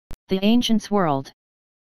The Ancients' World.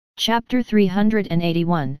 Chapter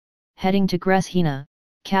 381, Heading to Greshina,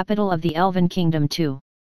 capital of the Elven Kingdom 2.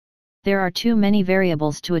 There are too many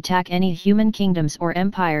variables to attack any human kingdoms or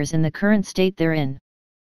empires in the current state they're in.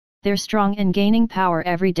 They're strong and gaining power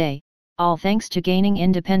every day, all thanks to gaining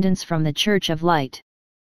independence from the Church of Light.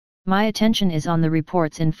 My attention is on the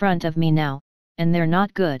reports in front of me now, and they're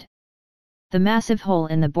not good. The massive hole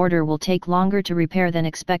in the border will take longer to repair than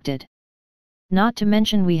expected. Not to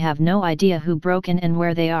mention we have no idea who broke in and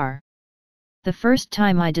where they are. The first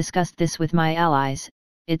time I discussed this with my allies,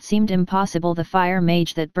 it seemed impossible. The fire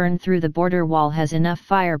mage that burned through the border wall has enough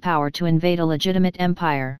firepower to invade a legitimate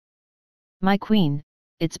empire. My queen,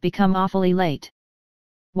 it's become awfully late.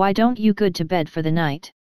 Why don't you go to bed for the night?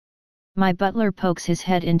 My butler pokes his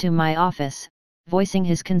head into my office, voicing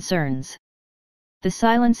his concerns. The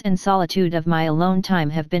silence and solitude of my alone time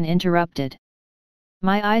have been interrupted.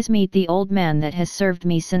 My eyes meet the old man that has served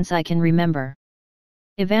me since I can remember.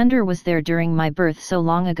 Evander was there during my birth so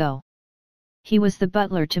long ago. He was the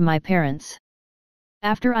butler to my parents.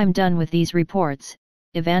 After I'm done with these reports,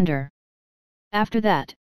 Evander. After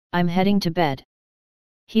that, I'm heading to bed.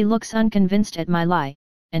 He looks unconvinced at my lie,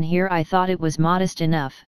 and here I thought it was modest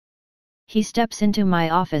enough. He steps into my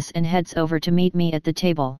office and heads over to meet me at the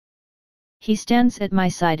table. He stands at my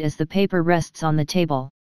side as the paper rests on the table.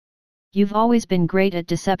 You've always been great at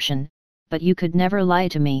deception, but you could never lie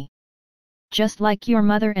to me. Just like your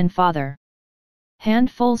mother and father.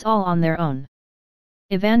 Handfuls all on their own.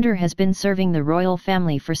 Evander has been serving the royal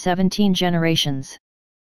family for 17 generations.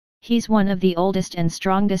 He's one of the oldest and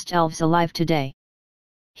strongest elves alive today.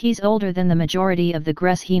 He's older than the majority of the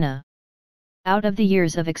Greshina. Out of the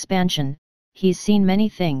years of expansion, he's seen many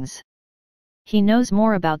things. He knows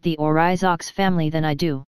more about the Orizox family than I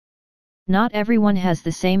do. Not everyone has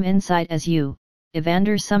the same insight as you,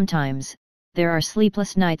 Evander. Sometimes, there are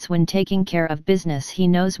sleepless nights when taking care of business. He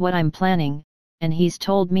knows what I'm planning, and he's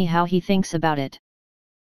told me how he thinks about it.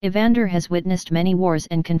 Evander has witnessed many wars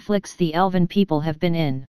and conflicts the Elven people have been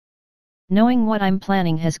in. Knowing what I'm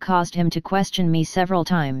planning has caused him to question me several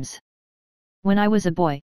times. When I was a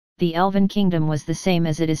boy, the Elven Kingdom was the same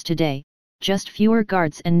as it is today. Just fewer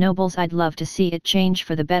guards and nobles. I'd love to see it change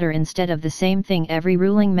for the better instead of the same thing every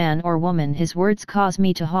ruling man or woman. His words cause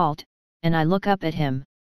me to halt, and I look up at him.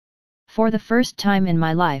 For the first time in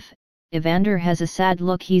my life, Evander has a sad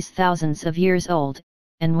look. He's thousands of years old,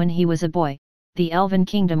 and when he was a boy, the Elven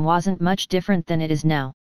Kingdom wasn't much different than it is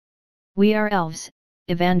now. We are elves,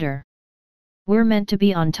 Evander. We're meant to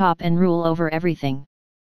be on top and rule over everything.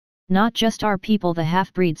 Not just our people. The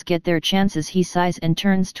half-breeds get their chances. He sighs and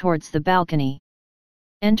turns towards the balcony.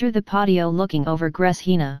 Enter the patio looking over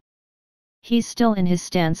Greshina. He's still in his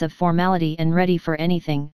stance of formality and ready for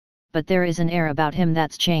anything, but there is an air about him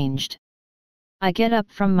that's changed. I get up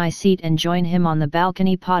from my seat and join him on the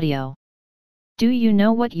balcony patio. Do you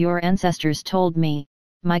know what your ancestors told me,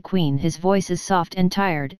 my queen? His voice is soft and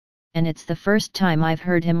tired, and it's the first time I've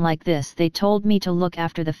heard him like this. They told me to look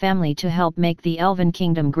after the family, to help make the Elven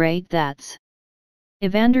Kingdom great. That's...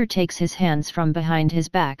 Evander takes his hands from behind his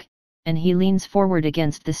back, and he leans forward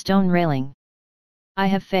against the stone railing. I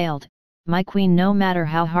have failed, my queen. No matter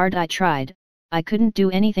how hard I tried, I couldn't do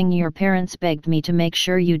anything. Your parents begged me to make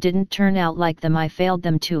sure you didn't turn out like them. I failed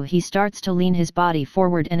them too. He starts to lean his body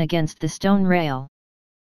forward and against the stone rail.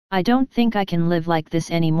 I don't think I can live like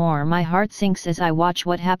this anymore. My heart sinks as I watch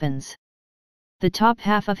what happens. The top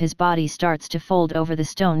half of his body starts to fold over the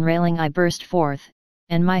stone railing. I burst forth,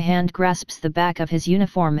 and my hand grasps the back of his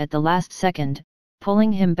uniform at the last second,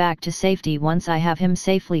 pulling him back to safety. Once I have him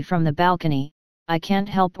safely from the balcony, I can't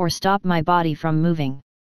help or stop my body from moving.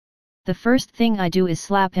 The first thing I do is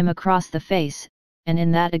slap him across the face, and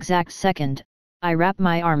in that exact second, I wrap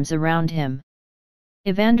my arms around him.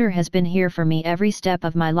 Evander has been here for me every step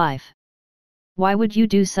of my life. Why would you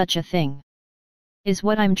do such a thing? Is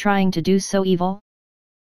what I'm trying to do so evil?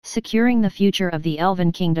 Securing the future of the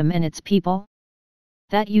Elven Kingdom and its people?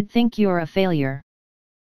 That you'd think you're a failure?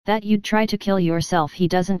 That you'd try to kill yourself? He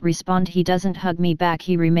doesn't respond. He doesn't hug me back.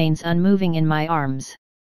 He remains unmoving in my arms.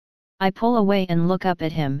 I pull away and look up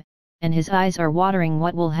at him, and his eyes are watering.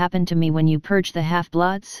 What will happen to me when you purge the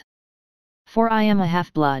half-bloods? For I am a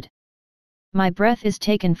half-blood. My breath is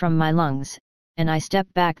taken from my lungs, and I step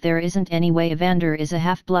back. There isn't any way Evander is a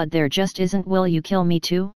half-blood. There just isn't. Will you kill me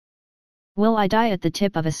too? Will I die at the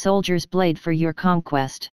tip of a soldier's blade for your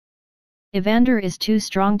conquest? Evander is too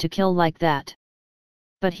strong to kill like that.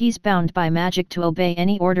 But he's bound by magic to obey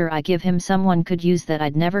any order I give him. Someone could use that.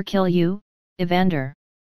 I'd never kill you, Evander.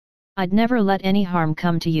 I'd never let any harm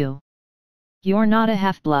come to you. You're not a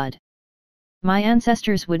half-blood. My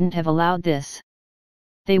ancestors wouldn't have allowed this.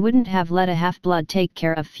 They wouldn't have let a half-blood take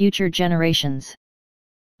care of future generations.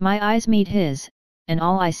 My eyes meet his, and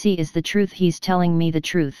all I see is the truth. He's telling me the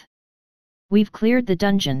truth. We've cleared the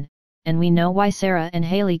dungeon, and we know why Sarah and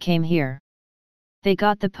Haley came here. They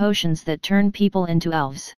got the potions that turn people into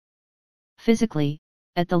elves. Physically,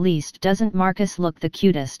 at the least, doesn't Marcus look the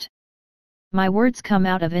cutest? My words come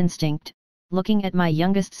out of instinct, looking at my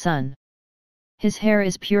youngest son. His hair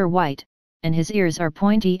is pure white, and his ears are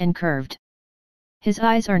pointy and curved. His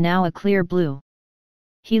eyes are now a clear blue.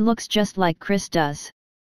 He looks just like Chris does.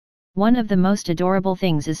 One of the most adorable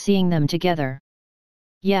things is seeing them together.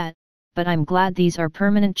 Yeah, but I'm glad these are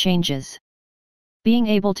permanent changes. Being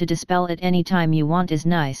able to dispel at any time you want is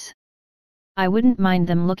nice. I wouldn't mind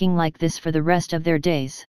them looking like this for the rest of their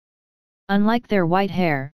days. Unlike their white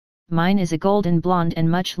hair, mine is a golden blonde and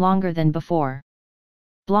much longer than before.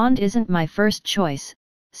 Blonde isn't my first choice,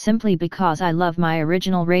 simply because I love my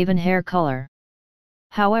original raven hair color.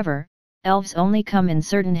 However, elves only come in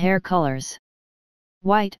certain hair colors.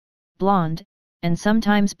 White, blonde, and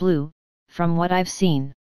sometimes blue, from what I've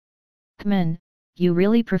seen. Kmen, you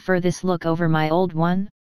really prefer this look over my old one?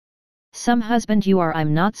 Some husband you are.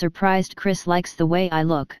 I'm not surprised Chris likes the way I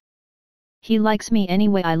look. He likes me any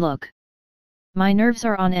way I look. My nerves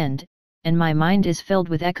are on end, and my mind is filled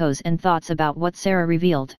with echoes and thoughts about what Sarah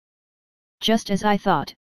revealed. Just as I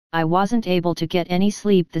thought, I wasn't able to get any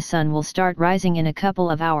sleep. The sun will start rising in a couple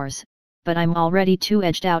of hours, but I'm already too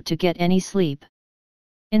edged out to get any sleep.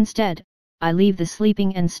 Instead, I leave the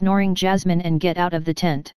sleeping and snoring Jasmine and get out of the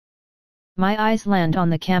tent. My eyes land on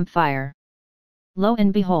the campfire. Lo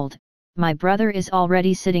and behold, my brother is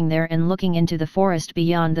already sitting there and looking into the forest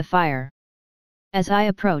beyond the fire. As I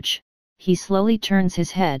approach, he slowly turns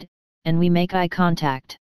his head, and we make eye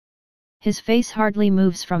contact. His face hardly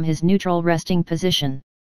moves from his neutral resting position.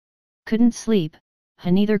 Couldn't sleep,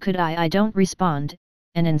 neither could I don't respond,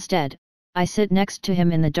 and instead, I sit next to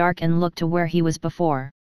him in the dark and look to where he was before.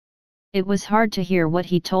 It was hard to hear what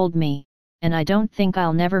he told me, and I don't think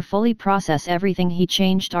I'll never fully process everything. He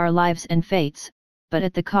changed our lives and fates, but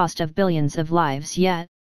at the cost of billions of lives. Yet,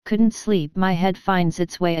 couldn't sleep. My head finds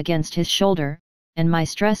its way against his shoulder, and my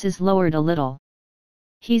stress is lowered a little.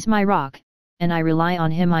 He's my rock, and I rely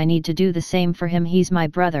on him. I need to do the same for him. He's my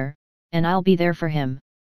brother, and I'll be there for him.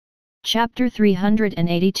 Chapter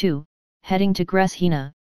 382, Heading to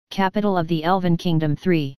Greshina, capital of the Elven Kingdom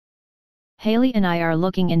 3. Haley and I are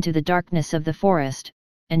looking into the darkness of the forest,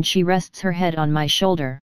 and she rests her head on my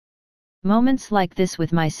shoulder. Moments like this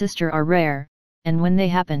with my sister are rare, and when they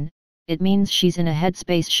happen, it means she's in a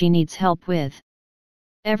headspace she needs help with.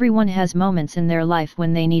 Everyone has moments in their life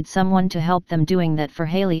when they need someone to help them. Doing that for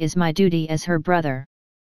Haley is my duty as her brother.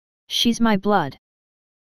 She's my blood.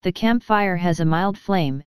 The campfire has a mild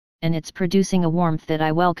flame, and it's producing a warmth that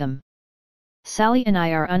I welcome. Sally and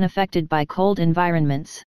I are unaffected by cold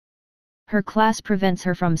environments. Her class prevents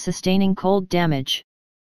her from sustaining cold damage.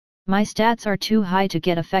 My stats are too high to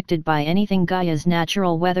get affected by anything Gaia's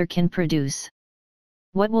natural weather can produce.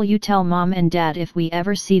 What will you tell Mom and Dad if we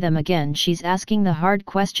ever see them again? She's asking the hard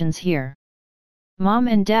questions here. Mom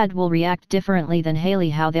and Dad will react differently than Haley.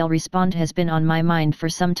 How they'll respond has been on my mind for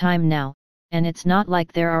some time now, and it's not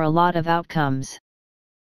like there are a lot of outcomes.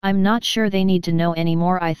 I'm not sure they need to know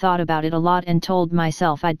anymore. I thought about it a lot and told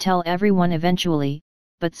myself I'd tell everyone eventually,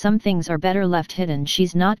 but some things are better left hidden.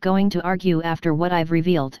 She's not going to argue after what I've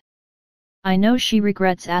revealed. I know she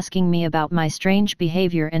regrets asking me about my strange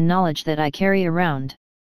behavior and knowledge that I carry around.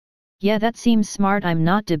 Yeah, that seems smart. I'm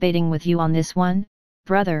not debating with you on this one,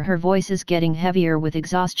 brother. Her voice is getting heavier with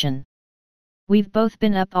exhaustion. We've both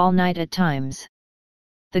been up all night at times.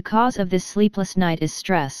 The cause of this sleepless night is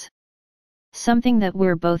stress. Something that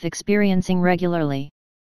we're both experiencing regularly.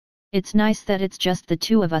 It's nice that it's just the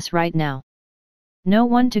two of us right now. No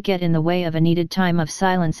one to get in the way of a needed time of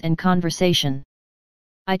silence and conversation.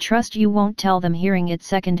 I trust you won't tell them. Hearing it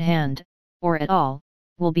secondhand, or at all,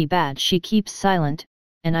 will be bad. She keeps silent,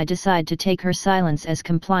 and I decide to take her silence as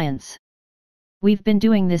compliance. We've been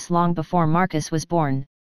doing this long before Marcus was born,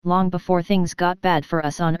 long before things got bad for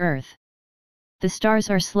us on Earth. The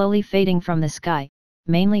stars are slowly fading from the sky,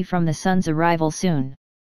 mainly from the sun's arrival soon.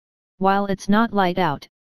 While it's not light out,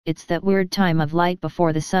 it's that weird time of light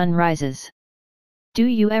before the sun rises. Do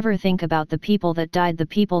you ever think about the people that died, the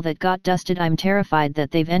people that got dusted? I'm terrified that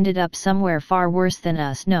they've ended up somewhere far worse than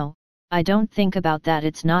us. No, I don't think about that.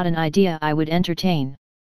 It's not an idea I would entertain.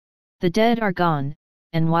 The dead are gone,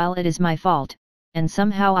 and while it is my fault, and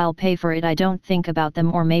somehow I'll pay for it, I don't think about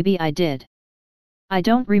them. Or maybe I did. I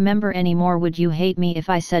don't remember anymore. Would you hate me if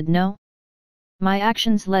I said no? My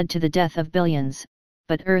actions led to the death of billions,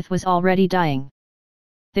 but Earth was already dying.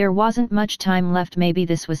 There wasn't much time left, maybe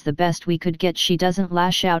this was the best we could get. She doesn't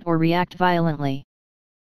lash out or react violently.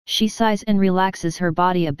 She sighs and relaxes her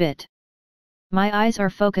body a bit. My eyes are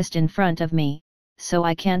focused in front of me, so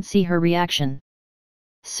I can't see her reaction.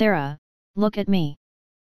 Sarah, look at me.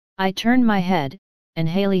 I turn my head, and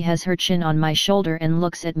Haley has her chin on my shoulder and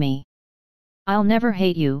looks at me. I'll never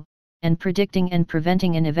hate you, and predicting and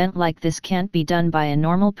preventing an event like this can't be done by a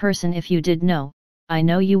normal person. If you did know, I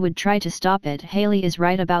know you would try to stop it. Haley is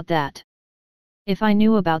right about that. If I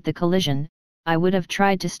knew about the collision, I would have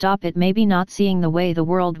tried to stop it. Maybe not seeing the way the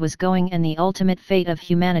world was going and the ultimate fate of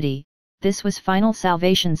humanity, this was final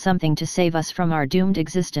salvation, something to save us from our doomed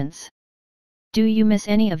existence. Do you miss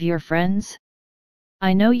any of your friends?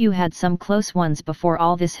 I know you had some close ones before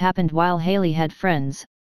all this happened. While Haley had friends,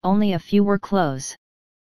 only a few were close.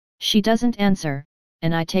 She doesn't answer,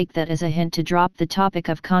 and I take that as a hint to drop the topic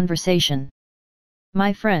of conversation.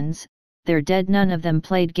 My friends, they're dead. None of them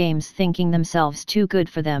played games thinking themselves too good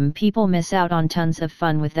for them. People miss out on tons of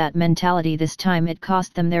fun with that mentality. This time it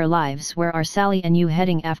cost them their lives. Where are Sally and you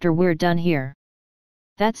heading after we're done here?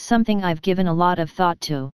 That's something I've given a lot of thought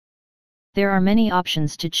to. There are many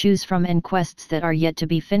options to choose from and quests that are yet to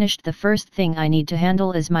be finished. The first thing I need to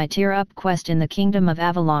handle is my tier up quest in the Kingdom of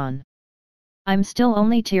Avalon. I'm still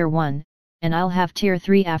only tier 1, and I'll have tier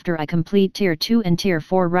 3 after I complete tier 2 and tier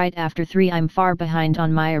 4 right after 3. I'm far behind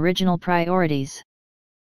on my original priorities.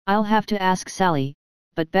 I'll have to ask Sally,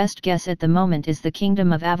 but best guess at the moment is the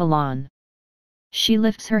Kingdom of Avalon. She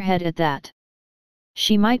lifts her head at that.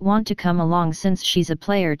 She might want to come along since she's a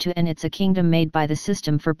player too, and it's a kingdom made by the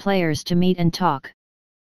system for players to meet and talk.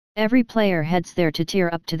 Every player heads there to tier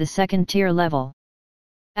up to the 2nd tier level.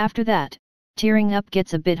 After that, tiering up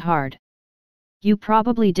gets a bit hard. You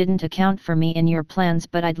probably didn't account for me in your plans,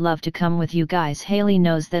 but I'd love to come with you guys. Haley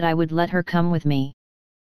knows that I would let her come with me.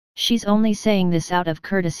 She's only saying this out of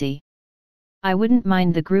courtesy. I wouldn't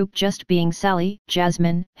mind the group just being Sally,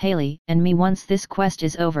 Jasmine, Haley, and me. Once this quest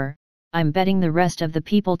is over, I'm betting the rest of the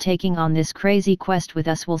people taking on this crazy quest with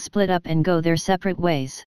us will split up and go their separate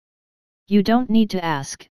ways. You don't need to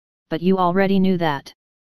ask, but you already knew that.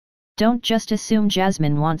 Don't just assume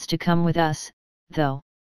Jasmine wants to come with us, though.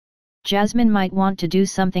 Jasmine might want to do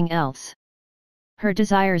something else. Her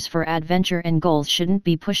desires for adventure and goals shouldn't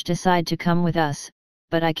be pushed aside to come with us,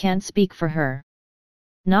 but I can't speak for her.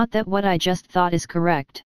 Not that what I just thought is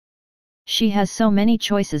correct. She has so many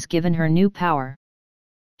choices given her new power.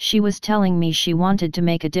 She was telling me she wanted to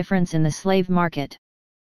make a difference in the slave market.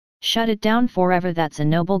 Shut it down forever. That's a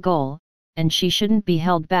noble goal, and she shouldn't be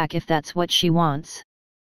held back if that's what she wants.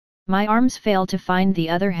 My arms fail to find the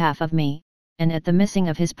other half of me, and at the missing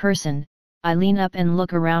of his person, I lean up and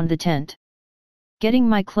look around the tent. Getting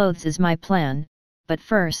my clothes is my plan, but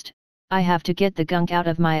first, I have to get the gunk out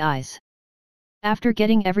of my eyes. After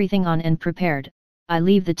getting everything on and prepared, I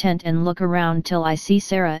leave the tent and look around till I see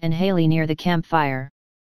Sarah and Haley near the campfire.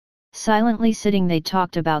 Silently sitting, they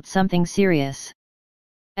talked about something serious.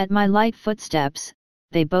 At my light footsteps,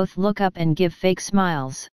 they both look up and give fake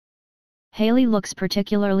smiles. Haley looks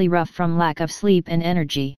particularly rough from lack of sleep and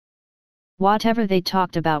energy. Whatever they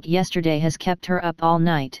talked about yesterday has kept her up all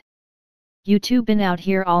night. You two been out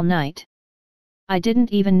here all night? I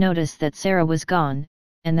didn't even notice that Sarah was gone,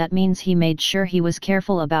 and that means he made sure he was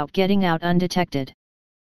careful about getting out undetected.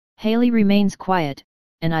 Haley remains quiet,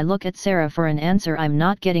 and I look at Sarah for an answer I'm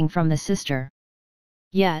not getting from the sister.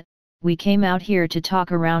 Yet, we came out here to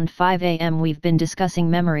talk around 5 a.m. We've been discussing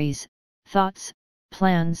memories, thoughts,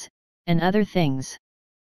 plans, and other things.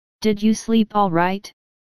 Did you sleep all right?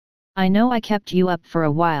 I know I kept you up for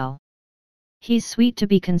a while. He's sweet to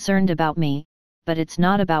be concerned about me, but it's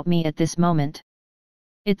not about me at this moment.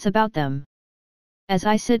 It's about them. As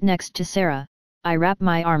I sit next to Sarah, I wrap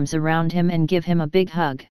my arms around him and give him a big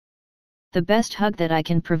hug. The best hug that I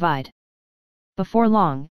can provide. Before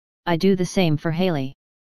long, I do the same for Haley.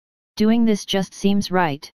 Doing this just seems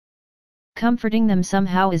right. Comforting them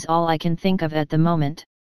somehow is all I can think of at the moment.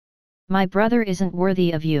 My brother isn't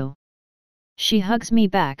worthy of you. She hugs me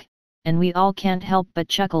back, and we all can't help but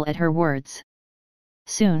chuckle at her words.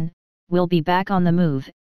 Soon, we'll be back on the move,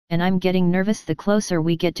 and I'm getting nervous. The closer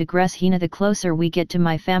we get to Greshina, the closer we get to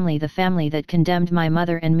my family, the family that condemned my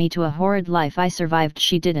mother and me to a horrid life I survived.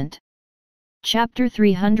 She didn't. Chapter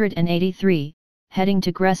 383, Heading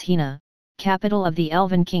to Greshina, capital of the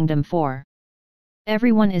Elven Kingdom 4.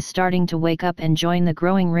 Everyone is starting to wake up and join the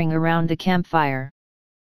growing ring around the campfire.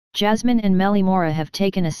 Jasmine and Melimora have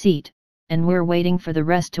taken a seat, and we're waiting for the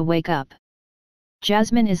rest to wake up.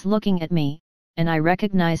 Jasmine is looking at me, and I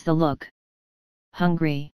recognize the look.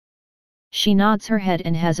 Hungry. She nods her head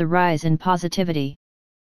and has a rise in positivity.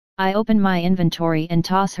 I open my inventory and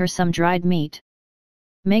toss her some dried meat,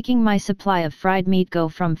 making my supply of fried meat go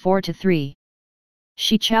from 4 to 3.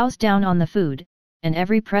 She chows down on the food, and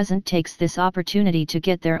every present takes this opportunity to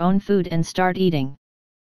get their own food and start eating.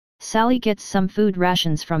 Sally gets some food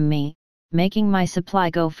rations from me, making my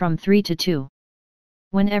supply go from 3 to 2.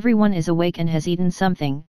 When everyone is awake and has eaten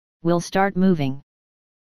something, we'll start moving.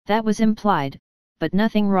 That was implied, but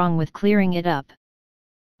nothing wrong with clearing it up.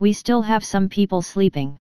 We still have some people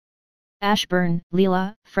sleeping. Ashburn,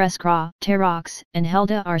 Leela, Freskra, Terox, and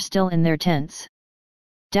Helda are still in their tents.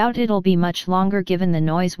 Doubt it'll be much longer given the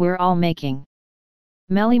noise we're all making.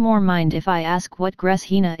 Mellymore, mind if I ask what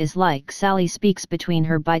Greshina is like? Sally speaks between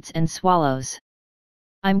her bites and swallows.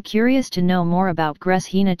 I'm curious to know more about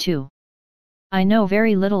Greshina too. I know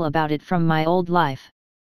very little about it from my old life.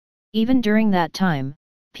 Even during that time,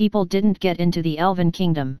 people didn't get into the Elven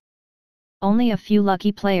Kingdom. Only a few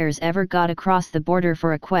lucky players ever got across the border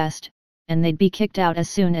for a quest, and they'd be kicked out as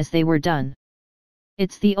soon as they were done.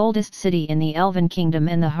 It's the oldest city in the Elven Kingdom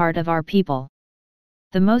and the heart of our people.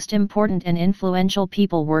 The most important and influential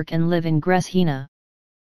people work and live in Greshina.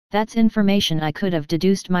 That's information I could have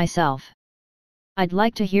deduced myself. I'd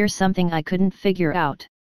like to hear something I couldn't figure out.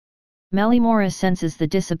 Mellymora senses the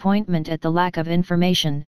disappointment at the lack of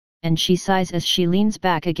information, and she sighs as she leans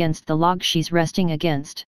back against the log she's resting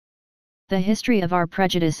against. The history of our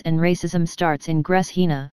prejudice and racism starts in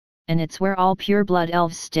Greshina, and it's where all pure-blood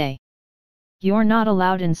elves stay. You're not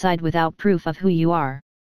allowed inside without proof of who you are.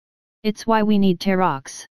 It's why we need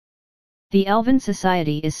Terox. The Elven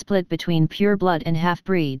society is split between pure-blood and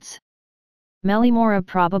half-breeds. Mellymora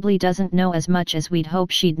probably doesn't know as much as we'd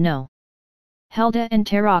hope she'd know. Helda and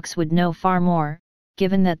Terox would know far more,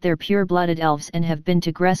 given that they're pure-blooded elves and have been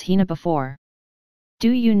to Greshina before.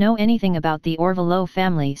 Do you know anything about the Orvalo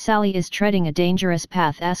family? Sally is treading a dangerous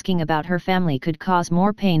path. Asking about her family could cause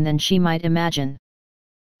more pain than she might imagine.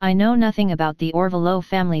 I know nothing about the Orvalo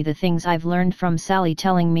family. The things I've learned from Sally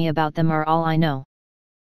telling me about them are all I know.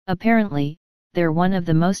 Apparently, they're one of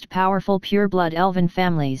the most powerful pure-blood elven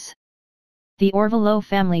families. The Orvalo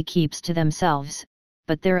family keeps to themselves,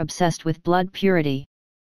 but they're obsessed with blood purity.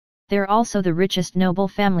 They're also the richest noble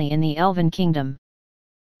family in the Elven Kingdom.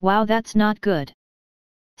 Wow, that's not good.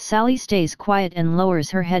 Sally stays quiet and lowers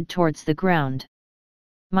her head towards the ground.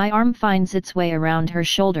 My arm finds its way around her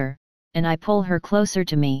shoulder, and I pull her closer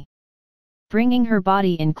to me, bringing her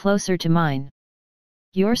body in closer to mine.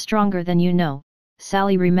 You're stronger than you know,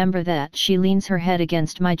 Sally. Remember that. She leans her head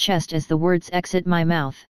against my chest as the words exit my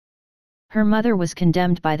mouth. Her mother was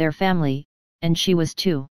condemned by their family, and she was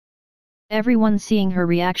too. Everyone seeing her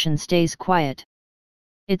reaction stays quiet.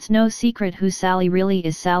 It's no secret who Sally really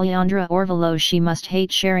is. Salyandra Orvalo. She must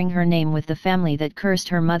hate sharing her name with the family that cursed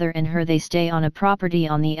her mother and her. They stay on a property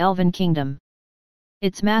on the Elven Kingdom.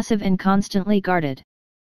 It's massive and constantly guarded.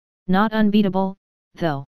 Not unbeatable,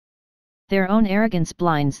 though. Their own arrogance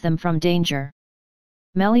blinds them from danger.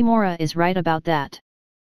 Mellymora is right about that.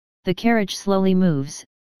 The carriage slowly moves,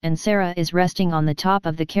 and Sarah is resting on the top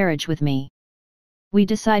of the carriage with me. We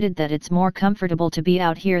decided that it's more comfortable to be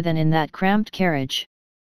out here than in that cramped carriage.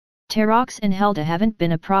 Terox and Helda haven't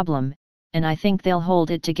been a problem, and I think they'll hold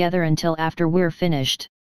it together until after we're finished.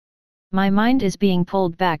 My mind is being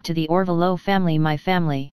pulled back to the Orvalo family, my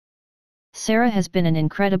family. Sarah has been an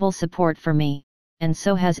incredible support for me, and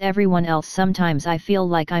so has everyone else. Sometimes I feel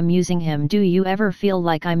like I'm using him. Do you ever feel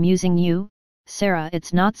like I'm using you, Sarah?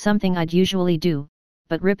 It's not something I'd usually do,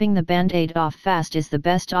 but ripping the band-aid off fast is the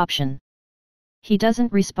best option. He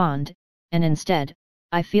doesn't respond, and instead,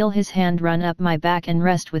 I feel his hand run up my back and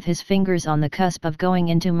rest with his fingers on the cusp of going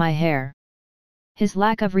into my hair. His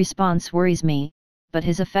lack of response worries me, but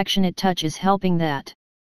his affectionate touch is helping that.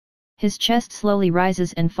 His chest slowly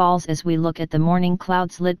rises and falls as we look at the morning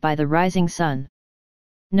clouds lit by the rising sun.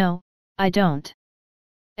 No, I don't.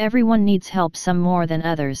 Everyone needs help, some more than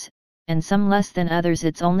others, and some less than others.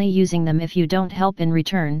 It's only using them if you don't help in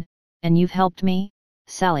return, and you've helped me,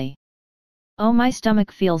 Sally. Oh, my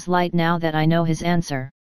stomach feels light now that I know his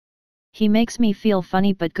answer. He makes me feel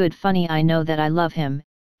funny, but good funny. I know that I love him,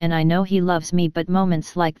 and I know he loves me, but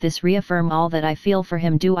moments like this reaffirm all that I feel for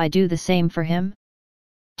him. Do I do the same for him?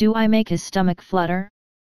 Do I make his stomach flutter?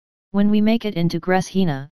 When we make it into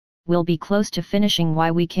Greshina, we'll be close to finishing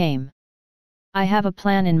why we came. I have a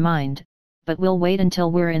plan in mind, but we'll wait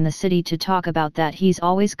until we're in the city to talk about that. He's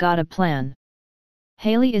always got a plan.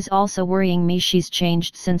 Haley is also worrying me. She's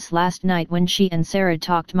changed since last night when she and Sarah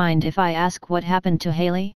talked. Mind if I ask what happened to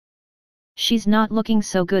Haley? She's not looking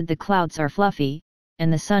so good. The clouds are fluffy,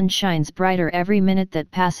 and the sun shines brighter every minute that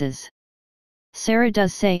passes. Sarah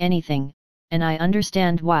does say anything, and I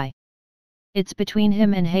understand why. It's between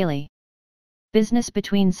him and Haley. Business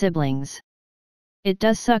between siblings. It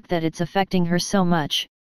does suck that it's affecting her so much,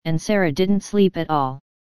 and Sarah didn't sleep at all.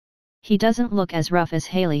 He doesn't look as rough as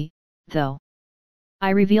Haley, though. I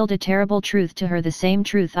revealed a terrible truth to her, the same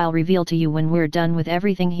truth I'll reveal to you when we're done with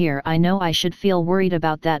everything here. I know I should feel worried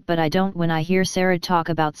about that, but I don't when I hear Sarah talk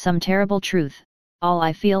about some terrible truth. All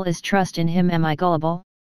I feel is trust in him. Am I gullible?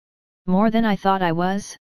 More than I thought I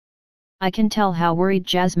was? I can tell how worried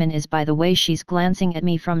Jasmine is by the way she's glancing at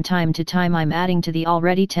me from time to time. I'm adding to the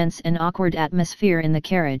already tense and awkward atmosphere in the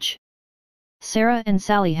carriage. Sarah and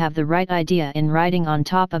Sally have the right idea in riding on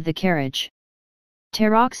top of the carriage.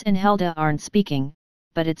 Terox and Helda aren't speaking,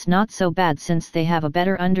 but it's not so bad since they have a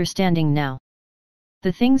better understanding now.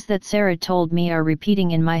 The things that Sarah told me are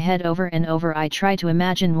repeating in my head over and over. I try to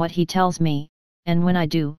imagine what he tells me, and when I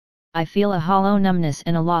do, I feel a hollow numbness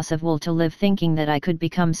and a loss of will to live, thinking that I could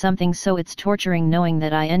become something, so it's torturing knowing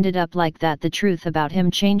that I ended up like that. The truth about him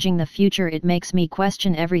changing the future, it makes me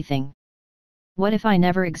question everything. What if I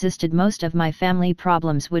never existed? Most of my family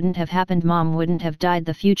problems wouldn't have happened. Mom wouldn't have died.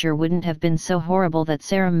 The future wouldn't have been so horrible that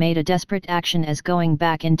Sarah made a desperate action as going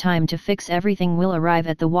back in time to fix everything. Will arrive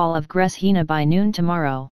at the wall of Greshina by noon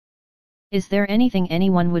tomorrow. Is there anything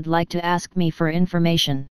anyone would like to ask me for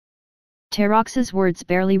information? Terox's words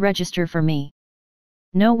barely register for me.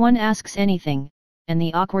 No one asks anything, and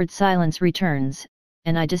the awkward silence returns,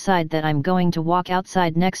 and I decide that I'm going to walk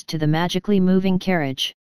outside next to the magically moving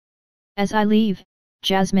carriage. As I leave,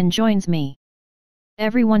 Jasmine joins me.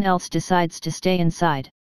 Everyone else decides to stay inside.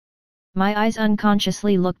 My eyes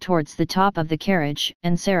unconsciously look towards the top of the carriage,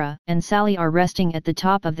 and Sarah and Sally are resting at the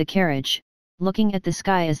top of the carriage, looking at the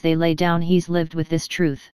sky as they lay down. He's lived with this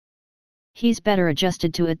truth. He's better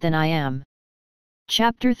adjusted to it than I am.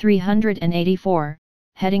 Chapter 384,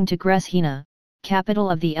 Heading to Greshina, capital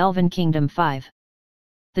of the Elven Kingdom 5.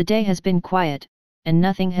 The day has been quiet, and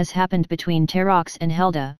nothing has happened between Terox and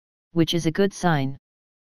Helda, which is a good sign.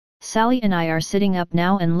 Sally and I are sitting up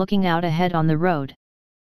now and looking out ahead on the road.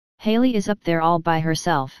 Haley is up there all by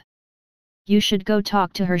herself. You should go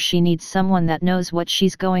talk to her. She needs someone that knows what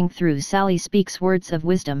she's going through. Sally speaks words of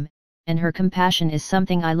wisdom, and her compassion is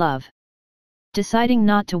something I love. Deciding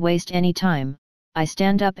not to waste any time, I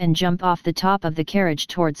stand up and jump off the top of the carriage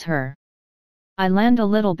towards her. I land a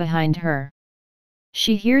little behind her.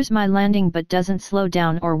 She hears my landing but doesn't slow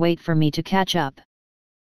down or wait for me to catch up.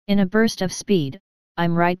 In a burst of speed,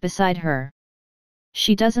 I'm right beside her.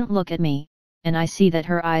 She doesn't look at me, and I see that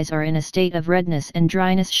her eyes are in a state of redness and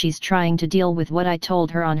dryness. She's trying to deal with what I told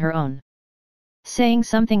her on her own. Saying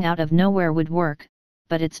something out of nowhere would work,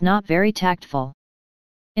 but it's not very tactful.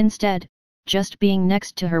 Instead, just being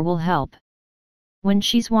next to her will help. When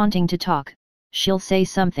she's wanting to talk, she'll say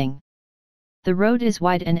something. The road is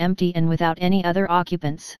wide and empty and without any other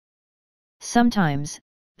occupants. Sometimes,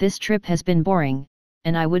 this trip has been boring,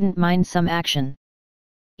 and I wouldn't mind some action.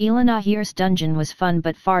 Elenahir's dungeon was fun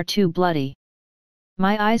but far too bloody.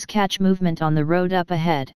 My eyes catch movement on the road up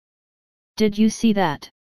ahead. Did you see that?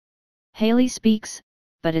 Haley speaks,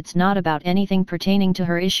 but it's not about anything pertaining to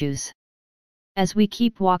her issues. As we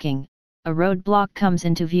keep walking, a roadblock comes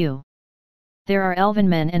into view. There are elven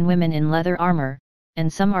men and women in leather armor,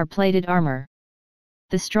 and some are plated armor.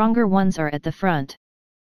 The stronger ones are at the front.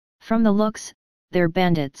 From the looks, they're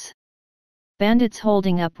bandits. Bandits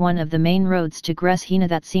holding up one of the main roads to Greshina.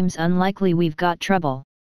 That seems unlikely. We've got trouble.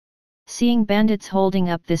 Seeing bandits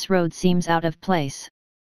holding up this road seems out of place.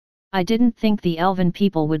 I didn't think the elven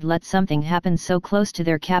people would let something happen so close to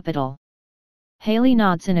their capital. Haley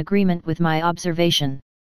nods in agreement with my observation.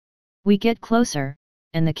 We get closer,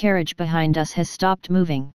 and the carriage behind us has stopped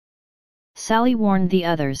moving. Sally warned the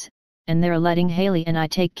others, and they're letting Haley and I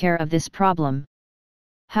take care of this problem.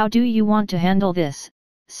 How do you want to handle this?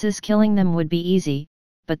 Sis, killing them would be easy,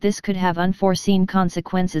 but this could have unforeseen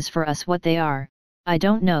consequences for us. What they are, I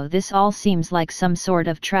don't know. This all seems like some sort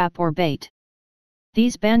of trap or bait.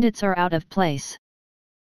 These bandits are out of place.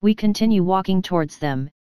 We continue walking towards them,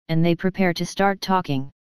 and they prepare to start talking.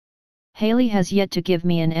 Haley has yet to give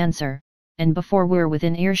me an answer, and before we're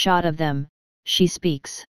within earshot of them, she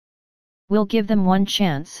speaks. We'll give them one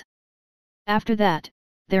chance. After that,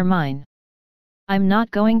 they're mine. I'm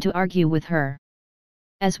not going to argue with her.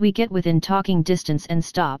 As we get within talking distance and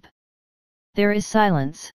stop, there is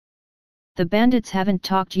silence. The bandits haven't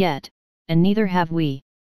talked yet, and neither have we.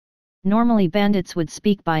 Normally bandits would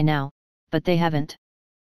speak by now, but they haven't.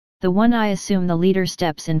 The one I assume the leader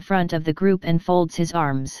steps in front of the group and folds his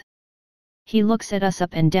arms. He looks at us up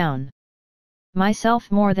and down.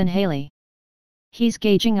 Myself more than Haley. He's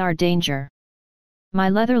gauging our danger. My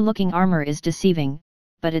leather-looking armor is deceiving,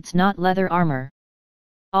 but it's not leather armor.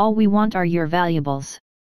 All we want are your valuables.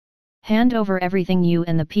 Hand over everything you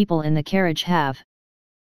and the people in the carriage have.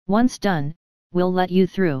 Once done, we'll let you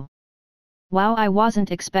through. Wow, I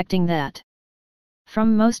wasn't expecting that.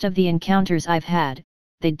 From most of the encounters I've had,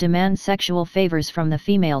 they'd demand sexual favors from the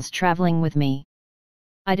females traveling with me.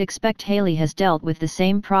 I'd expect Haley has dealt with the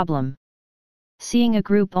same problem. Seeing a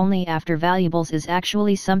group only after valuables is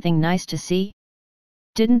actually something nice to see.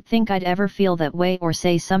 Didn't think I'd ever feel that way or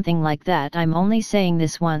say something like that. I'm only saying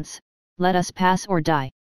this once, let us pass or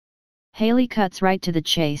die. Haley cuts right to the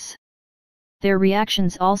chase. Their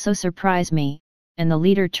reactions also surprise me, and the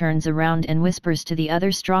leader turns around and whispers to the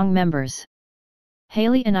other strong members.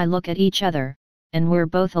 Haley and I look at each other, and we're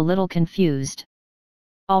both a little confused.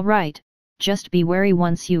 All right, just be wary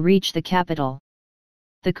once you reach the capital.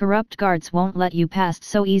 The corrupt guards won't let you past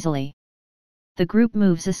so easily. The group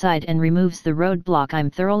moves aside and removes the roadblock. I'm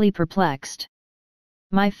thoroughly perplexed.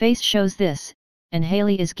 My face shows this, and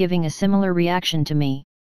Haley is giving a similar reaction to me.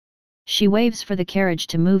 She waves for the carriage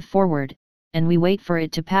to move forward, and we wait for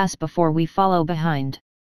it to pass before we follow behind.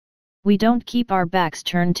 We don't keep our backs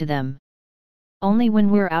turned to them. Only when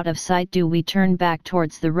we're out of sight do we turn back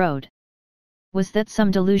towards the road. Was that some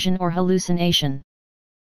delusion or hallucination?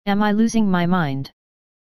 Am I losing my mind?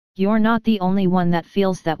 You're not the only one that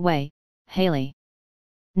feels that way, Haley.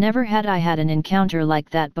 Never had I had an encounter like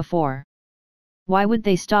that before. Why would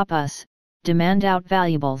they stop us, demand out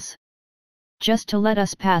valuables? Just to let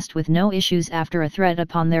us pass with no issues after a threat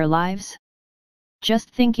upon their lives? Just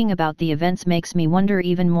thinking about the events makes me wonder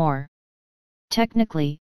even more.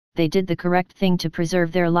 Technically, they did the correct thing to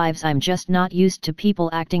preserve their lives. I'm just not used to people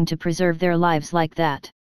acting to preserve their lives like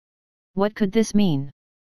that. What could this mean?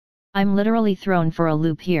 I'm literally thrown for a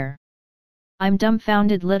loop here. I'm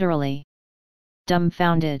dumbfounded, literally.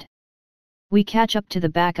 Dumbfounded. We catch up to the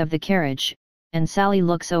back of the carriage, and Sally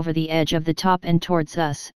looks over the edge of the top and towards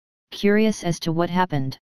us, curious as to what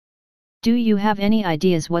happened. Do you have any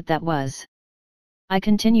ideas what that was? I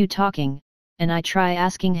continue talking, and I try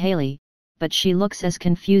asking Haley, but she looks as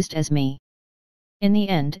confused as me. In the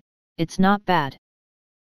end, it's not bad.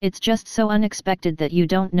 It's just so unexpected that you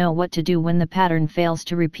don't know what to do when the pattern fails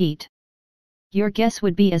to repeat. Your guess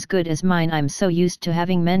would be as good as mine. I'm so used to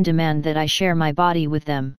having men demand that I share my body with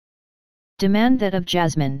them. Demand that of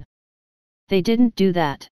Jasmine. They didn't do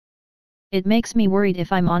that. It makes me worried.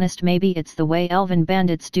 If I'm honest, maybe it's the way Elven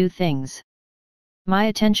bandits do things. My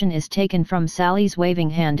attention is taken from Sally's waving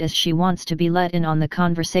hand as she wants to be let in on the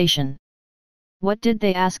conversation. What did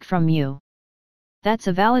they ask from you? That's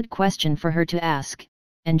a valid question for her to ask,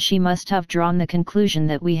 and she must have drawn the conclusion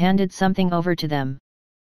that we handed something over to them.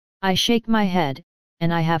 I shake my head,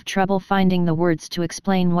 and I have trouble finding the words to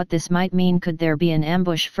explain what this might mean. Could there be an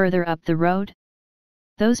ambush further up the road?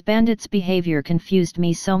 Those bandits' behavior confused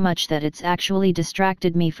me so much that it's actually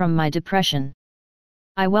distracted me from my depression.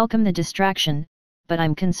 I welcome the distraction, but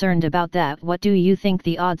I'm concerned about that. What do you think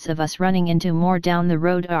the odds of us running into more down the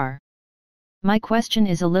road are? My question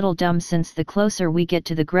is a little dumb, since the closer we get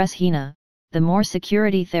to the Greshina, the more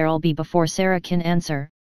security there'll be. Before Sarah can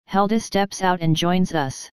answer, Helda steps out and joins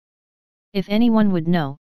us. If anyone would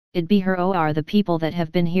know, it'd be her, or the people that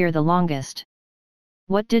have been here the longest.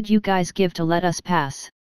 What did you guys give to let us pass?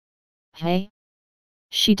 Hey?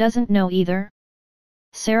 She doesn't know either?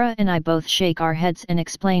 Sarah and I both shake our heads and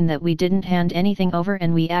explain that we didn't hand anything over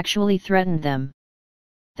and we actually threatened them.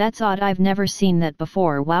 That's odd, I've never seen that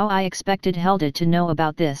before. Wow, I expected Helda to know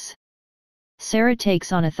about this. Sarah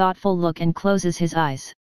takes on a thoughtful look and closes his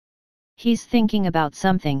eyes. He's thinking about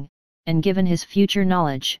something, and given his future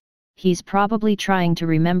knowledge, he's probably trying to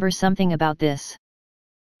remember something about this.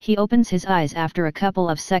 He opens his eyes after a couple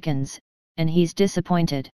of seconds, and he's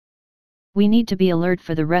disappointed. We need to be alert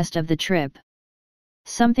for the rest of the trip.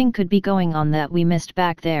 Something could be going on that we missed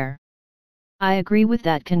back there. I agree with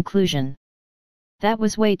that conclusion. That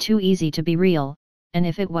was way too easy to be real, and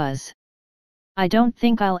if it was, I don't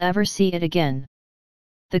think I'll ever see it again.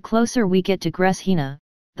 The closer we get to Greshina,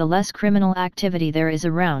 the less criminal activity there is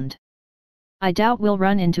around. I doubt we'll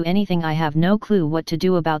run into anything. I have no clue what to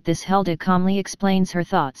do about this. Helda calmly explains her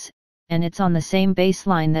thoughts, and it's on the same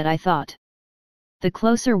baseline that I thought. The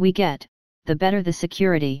closer we get, the better the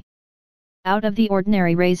security. Out of the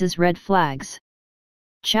ordinary raises red flags.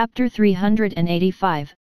 Chapter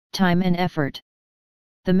 385, Time and Effort.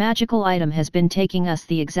 The magical item has been taking us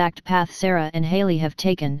the exact path Sarah and Haley have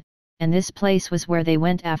taken, and this place was where they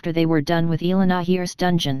went after they were done with Elenahir's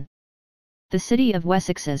dungeon. The city of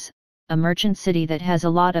Wessex's, a merchant city that has a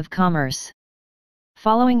lot of commerce.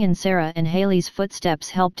 Following in Sarah and Haley's footsteps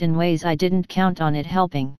helped in ways I didn't count on it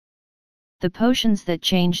helping. The potions that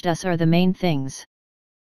changed us are the main things.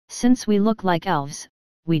 Since we look like elves,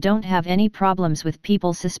 we don't have any problems with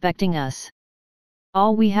people suspecting us.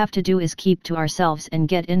 All we have to do is keep to ourselves and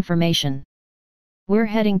get information. We're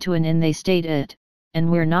heading to an inn, they stated,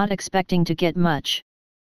 and we're not expecting to get much.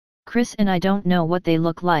 Chris and I don't know what they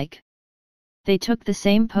look like. They took the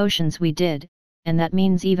same potions we did, and that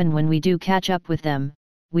means even when we do catch up with them,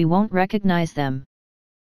 we won't recognize them.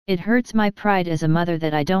 It hurts my pride as a mother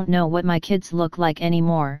that I don't know what my kids look like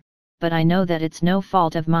anymore, but I know that it's no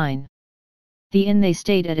fault of mine. The inn they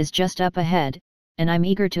stayed at is just up ahead, and I'm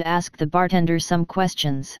eager to ask the bartender some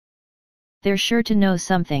questions. They're sure to know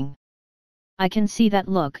something. I can see that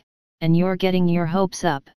look, and you're getting your hopes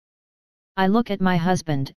up. I look at my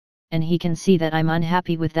husband, and he can see that I'm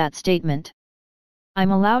unhappy with that statement.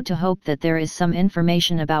 I'm allowed to hope that there is some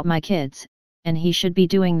information about my kids, and he should be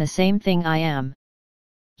doing the same thing I am.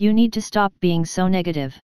 You need to stop being so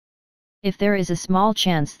negative. If there is a small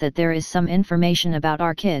chance that there is some information about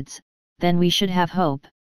our kids, then we should have hope.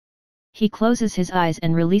 He closes his eyes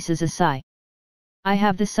and releases a sigh. I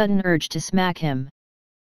have the sudden urge to smack him.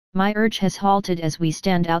 My urge has halted as we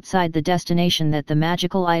stand outside the destination that the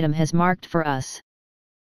magical item has marked for us.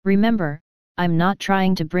 Remember, I'm not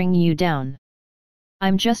trying to bring you down.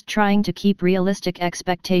 I'm just trying to keep realistic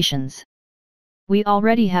expectations. We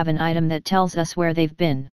already have an item that tells us where they've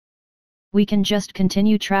been. We can just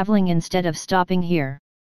continue traveling instead of stopping here.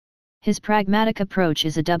 His pragmatic approach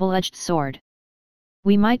is a double-edged sword.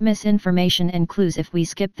 We might miss information and clues if we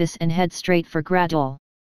skip this and head straight for Gradul.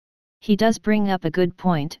 He does bring up a good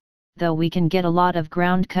point, though we can get a lot of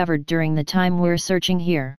ground covered during the time we're searching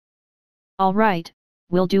here. Alright,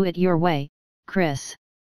 we'll do it your way, Chris.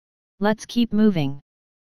 Let's keep moving.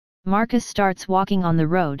 Marcus starts walking on the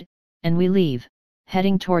road, and we leave,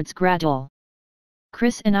 heading towards Gradul.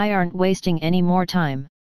 Chris and I aren't wasting any more time.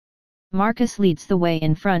 Marcus leads the way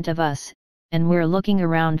in front of us, and we're looking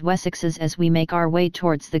around Wessex's as we make our way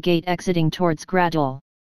towards the gate exiting towards Gradul.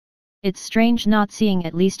 It's strange not seeing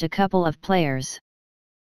at least a couple of players.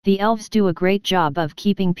 The elves do a great job of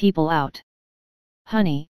keeping people out.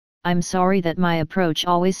 Honey, I'm sorry that my approach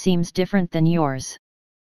always seems different than yours.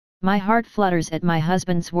 My heart flutters at my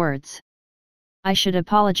husband's words. I should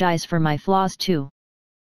apologize for my flaws too.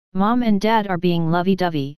 Mom and Dad are being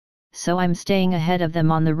lovey-dovey, so I'm staying ahead of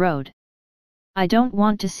them on the road. I don't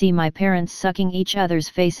want to see my parents sucking each other's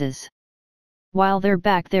faces. While they're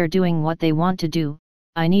back there doing what they want to do,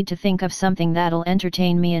 I need to think of something that'll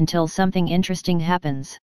entertain me until something interesting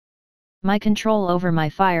happens. My control over my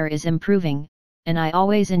fire is improving, and I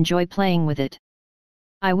always enjoy playing with it.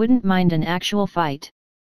 I wouldn't mind an actual fight.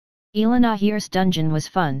 Elenahir's dungeon was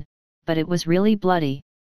fun, but it was really bloody.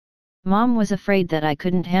 Mom was afraid that I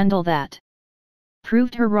couldn't handle that.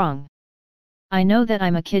 Proved her wrong. I know that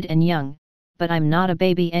I'm a kid and young, but I'm not a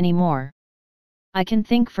baby anymore. I can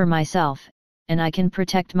think for myself, and I can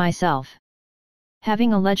protect myself.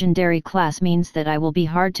 Having a legendary class means that I will be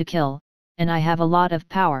hard to kill, and I have a lot of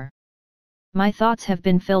power. My thoughts have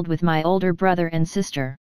been filled with my older brother and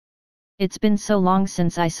sister. It's been so long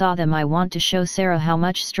since I saw them. I want to show Sarah how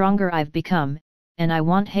much stronger I've become, and I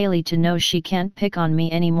want Haley to know she can't pick on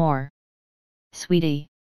me anymore. Sweetie.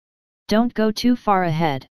 Don't go too far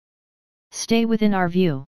ahead. Stay within our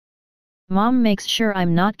view. Mom makes sure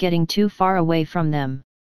I'm not getting too far away from them.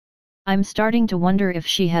 I'm starting to wonder if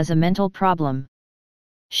she has a mental problem.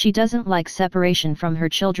 She doesn't like separation from her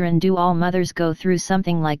children. Do all mothers go through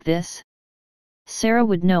something like this? Sarah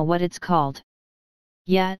would know what it's called.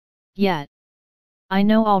 Yet. I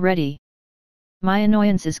know already. My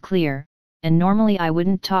annoyance is clear, and normally I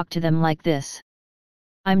wouldn't talk to them like this.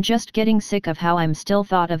 I'm just getting sick of how I'm still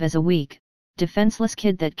thought of as a weak, defenseless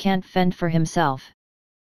kid that can't fend for himself.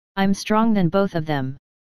 I'm stronger than both of them.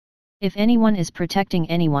 If anyone is protecting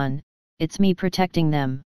anyone, it's me protecting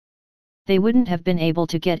them. They wouldn't have been able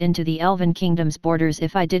to get into the Elven Kingdom's borders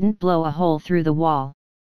if I didn't blow a hole through the wall.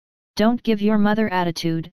 Don't give your mother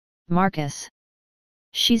attitude, Marcus.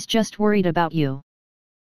 She's just worried about you.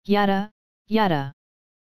 Yada.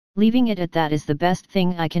 Leaving it at that is the best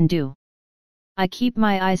thing I can do. I keep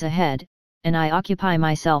my eyes ahead, and I occupy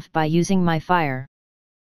myself by using my fire.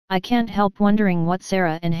 I can't help wondering what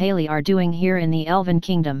Sarah and Haley are doing here in the Elven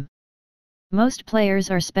Kingdom. Most players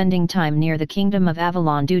are spending time near the Kingdom of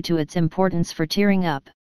Avalon due to its importance for tearing up.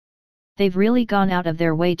 They've really gone out of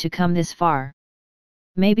their way to come this far.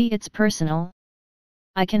 Maybe it's personal?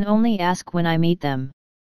 I can only ask when I meet them.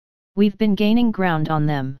 We've been gaining ground on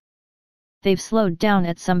them. They've slowed down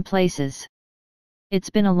at some places. It's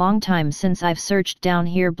been a long time since I've searched down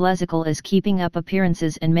here. Blezical is keeping up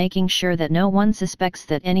appearances and making sure that no one suspects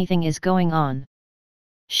that anything is going on.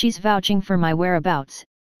 She's vouching for my whereabouts,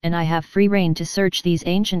 and I have free rein to search these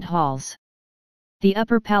ancient halls. The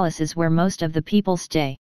upper palace is where most of the people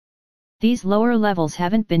stay. These lower levels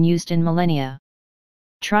haven't been used in millennia.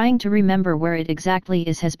 Trying to remember where it exactly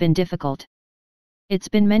is has been difficult. It's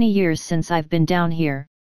been many years since I've been down here,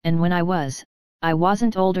 and when I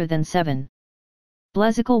wasn't older than 7.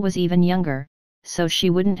 Blezical was even younger, so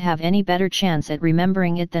she wouldn't have any better chance at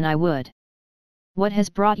remembering it than I would. What has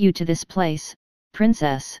brought you to this place,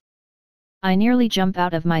 princess? I nearly jump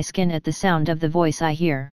out of my skin at the sound of the voice I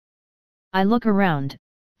hear. I look around,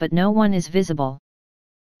 but no one is visible.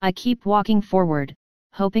 I keep walking forward,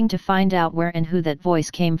 hoping to find out where and who that voice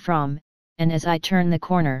came from, and as I turn the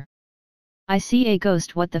corner, I see a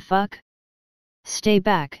ghost. What the fuck? Stay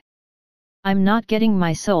back. I'm not getting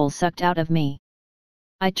my soul sucked out of me.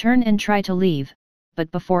 I turn and try to leave,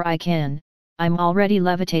 but before I can, I'm already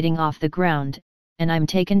levitating off the ground, and I'm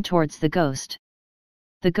taken towards the ghost.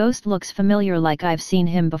 The ghost looks familiar, like I've seen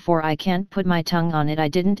him before. I can't put my tongue on it. I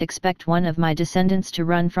didn't expect one of my descendants to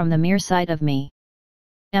run from the mere sight of me.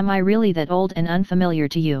 Am I really that old and unfamiliar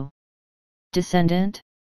to you? Descendant?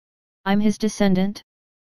 I'm his descendant?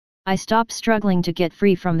 I stop struggling to get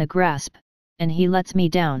free from the grasp, and he lets me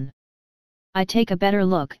down. I take a better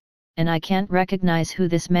look, and I can't recognize who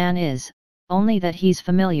this man is, only that he's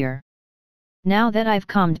familiar. Now that I've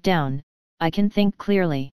calmed down, I can think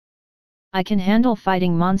clearly. I can handle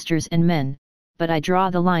fighting monsters and men, but I draw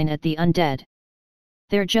the line at the undead.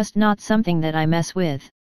 They're just not something that I mess with.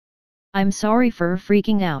 I'm sorry for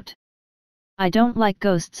freaking out. I don't like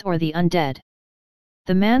ghosts or the undead.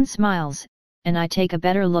 The man smiles, and I take a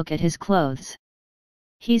better look at his clothes.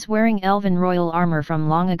 He's wearing elven royal armor from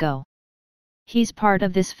long ago. He's part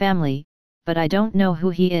of this family, but I don't know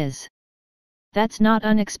who he is. That's not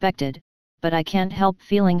unexpected, but I can't help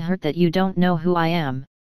feeling hurt that you don't know who I am.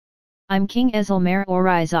 I'm King Ezelmer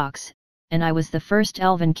Orizox, and I was the first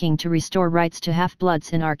elven king to restore rights to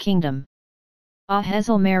half-bloods in our kingdom.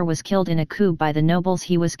 Ezelmer was killed in a coup by the nobles.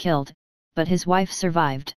 He was killed, but his wife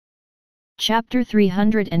survived. Chapter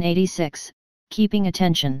 386, Keeping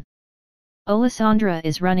Attention. Alessandra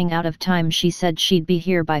is running out of time. She said she'd be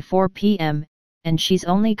here by 4 p.m., and she's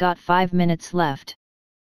only got 5 minutes left.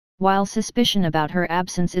 While suspicion about her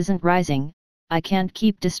absence isn't rising, I can't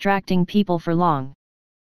keep distracting people for long.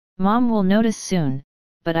 Mom will notice soon,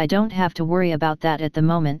 but I don't have to worry about that at the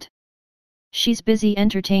moment. She's busy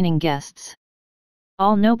entertaining guests.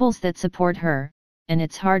 All nobles that support her, and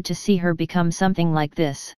it's hard to see her become something like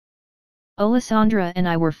this. Alessandra and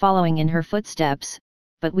I were following in her footsteps,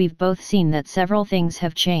 but we've both seen that several things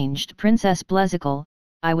have changed. Princess Blezical,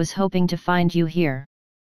 I was hoping to find you here.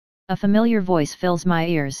 A familiar voice fills my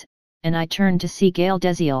ears, and I turn to see Gale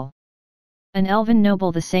Deziel. An elven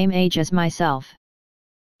noble the same age as myself.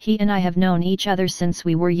 He and I have known each other since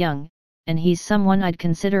we were young, and he's someone I'd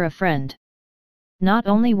consider a friend. Not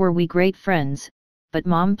only were we great friends, but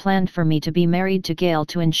Mom planned for me to be married to Gale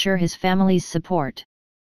to ensure his family's support.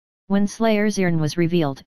 When Slayer's Urn was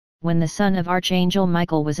revealed, when the son of Archangel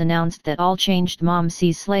Michael was announced, that all changed. Mom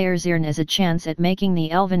sees Slayer's Urn as a chance at making the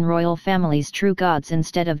elven royal families true gods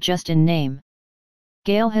instead of just in name.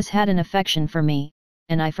 Gale has had an affection for me,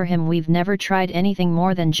 and I for him. We've never tried anything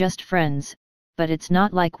more than just friends, but it's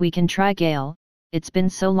not like we can try. Gale, it's been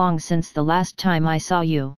so long since the last time I saw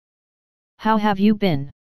you. How have you been?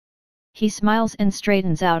 He smiles and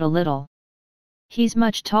straightens out a little. He's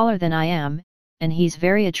much taller than I am, and he's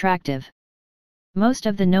very attractive. Most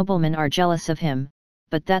of the noblemen are jealous of him,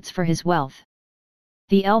 but that's for his wealth.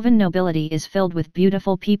 The elven nobility is filled with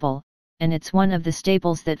beautiful people, and it's one of the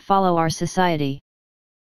staples that follow our society.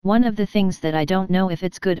 One of the things that I don't know if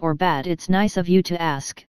it's good or bad. It's nice of you to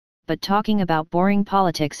ask, but talking about boring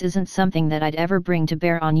politics isn't something that I'd ever bring to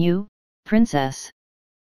bear on you, princess.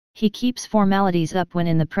 He keeps formalities up when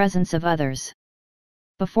in the presence of others.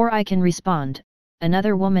 Before I can respond,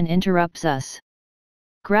 another woman interrupts us,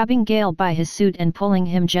 grabbing Gale by his suit and pulling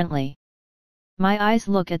him gently. My eyes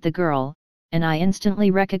look at the girl, and I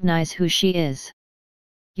instantly recognize who she is.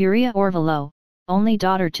 Uria Orvalo, only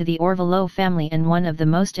daughter to the Orvalo family and one of the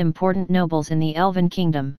most important nobles in the Elven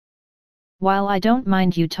Kingdom. While I don't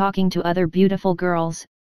mind you talking to other beautiful girls,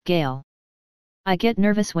 Gale, I get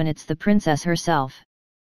nervous when it's the princess herself.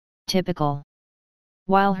 Typical.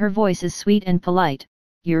 While her voice is sweet and polite,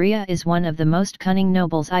 Uria is one of the most cunning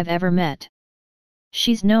nobles I've ever met.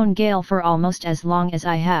 She's known Gale for almost as long as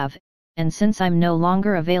I have, and since I'm no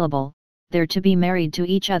longer available, they're to be married to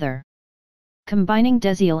each other. Combining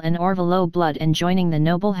Deziel and Orvalo blood and joining the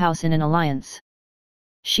noble house in an alliance.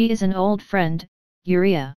 She is an old friend,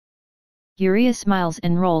 Uria. Uria smiles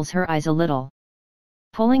and rolls her eyes a little,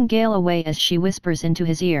 pulling Gale away as she whispers into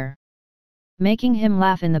his ear, making him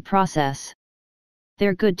laugh in the process.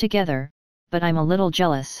 They're good together, but I'm a little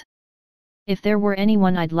jealous. If there were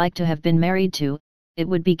anyone I'd like to have been married to, it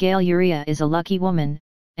would be Gale. Uria is a lucky woman,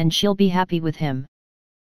 and she'll be happy with him.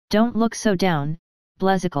 Don't look so down,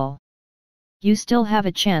 Blezical. You still have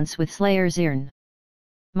a chance with Slayer Zirn.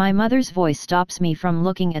 My mother's voice stops me from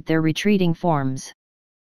looking at their retreating forms.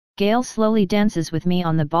 Gale slowly dances with me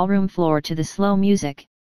on the ballroom floor to the slow music,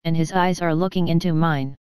 and his eyes are looking into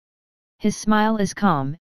mine. His smile is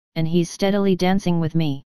calm, and he's steadily dancing with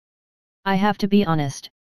me. I have to be honest,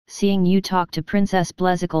 seeing you talk to Princess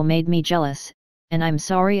Blezical made me jealous, and I'm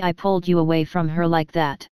sorry I pulled you away from her like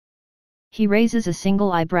that. He raises a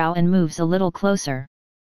single eyebrow and moves a little closer.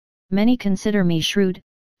 Many consider me shrewd,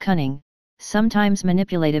 cunning, sometimes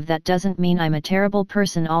manipulative. That doesn't mean I'm a terrible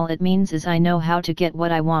person. All it means is I know how to get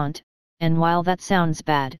what I want, and while that sounds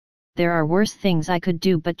bad, there are worse things I could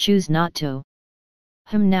do but choose not to.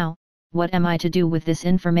 Now, what am I to do with this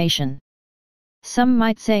information? Some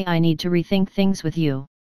might say I need to rethink things with you.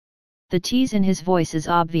 The tease in his voice is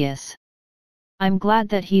obvious. I'm glad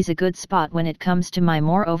that he's a good spot when it comes to my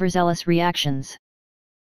more overzealous reactions.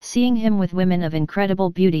 Seeing him with women of incredible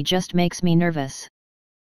beauty just makes me nervous.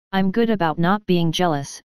 I'm good about not being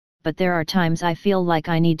jealous, but there are times I feel like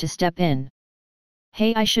I need to step in.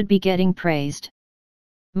 Hey, I should be getting praised.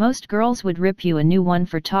 Most girls would rip you a new one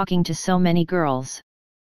for talking to so many girls.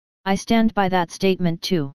 I stand by that statement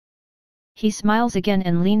too. He smiles again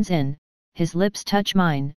and leans in, his lips touch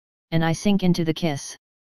mine, and I sink into the kiss.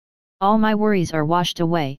 All my worries are washed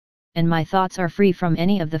away, and my thoughts are free from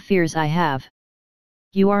any of the fears I have.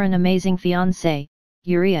 You are an amazing fiancé,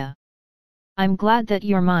 Uria. I'm glad that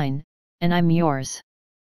you're mine, and I'm yours.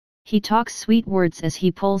 He talks sweet words as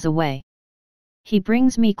he pulls away. He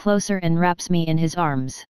brings me closer and wraps me in his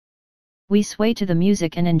arms. We sway to the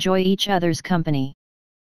music and enjoy each other's company.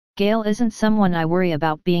 Gale isn't someone I worry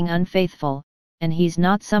about being unfaithful, and he's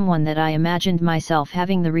not someone that I imagined myself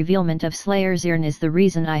having. The revealment of Slayer Zirn is the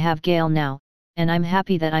reason I have Gale now, and I'm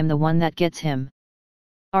happy that I'm the one that gets him.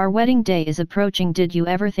 Our wedding day is approaching. Did you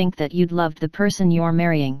ever think that you'd loved the person you're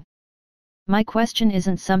marrying? My question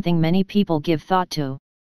isn't something many people give thought to.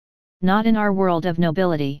 Not in our world of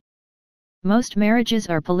nobility. Most marriages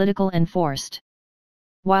are political and forced.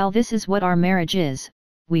 While this is what our marriage is,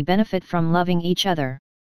 we benefit from loving each other.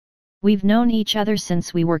 We've known each other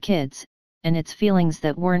since we were kids, and it's feelings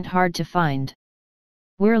that weren't hard to find.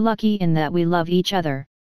 We're lucky in that we love each other,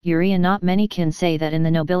 Uria. Not many can say that in the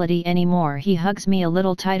nobility anymore. He hugs me a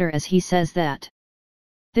little tighter as he says that.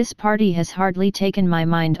 This party has hardly taken my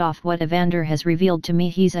mind off what Evander has revealed to me.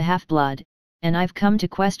 He's a half-blood, and I've come to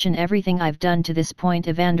question everything I've done to this point.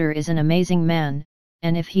 Evander is an amazing man,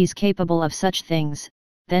 and if he's capable of such things,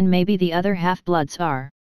 then maybe the other half-bloods are.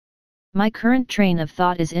 My current train of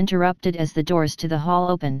thought is interrupted as the doors to the hall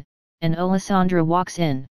open, and Alessandra walks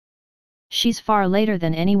in. She's far later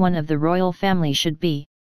than anyone of the royal family should be.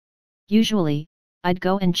 Usually, I'd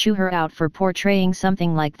go and chew her out for portraying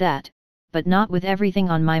something like that, but not with everything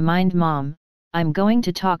on my mind. Mom, I'm going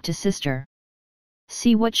to talk to sister.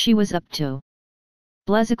 See what she was up to.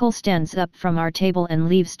 Blezical stands up from our table and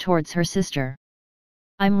leaves towards her sister.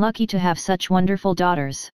 I'm lucky to have such wonderful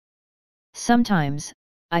daughters. Sometimes,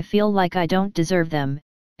 I feel like I don't deserve them,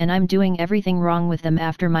 and I'm doing everything wrong with them.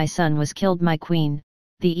 After my son was killed, my queen,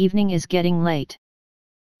 the evening is getting late.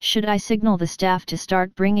 Should I signal the staff to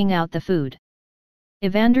start bringing out the food?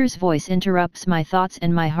 Evander's voice interrupts my thoughts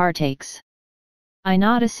and my heart aches. I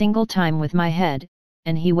nod a single time with my head,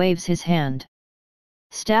 and he waves his hand.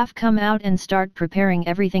 Staff come out and start preparing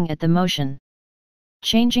everything at the motion.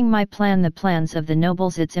 Changing my plan, the plans of the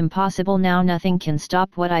nobles. It's impossible now. Nothing can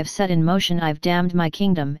stop what I've set in motion. I've damned my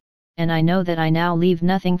kingdom, and I know that I now leave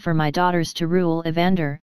nothing for my daughters to rule.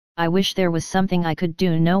 Evander, I wish there was something I could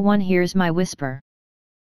do. No one hears my whisper.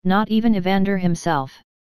 Not even Evander himself.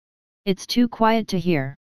 It's too quiet to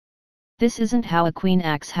hear. This isn't how a queen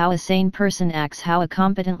acts, how a sane person acts, how a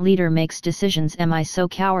competent leader makes decisions. Am I so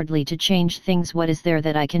cowardly to change things? What is there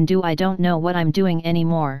that I can do? I don't know what I'm doing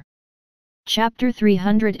anymore. Chapter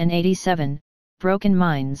 387, Broken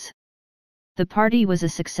Minds. The party was a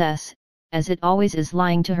success, as it always is.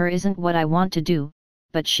 Lying to her isn't what I want to do,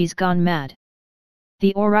 but she's gone mad.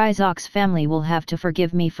 The Orizox family will have to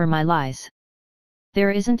forgive me for my lies.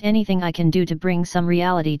 There isn't anything I can do to bring some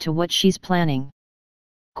reality to what she's planning.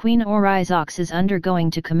 Queen Orizox is undergoing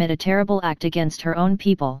to commit a terrible act against her own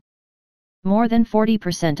people. More than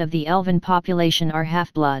 40% of the Elven population are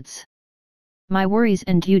half-bloods. My worries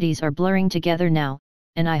and duties are blurring together now,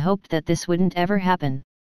 and I hoped that this wouldn't ever happen.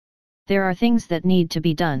 There are things that need to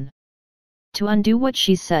be done to undo what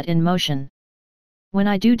she's set in motion. When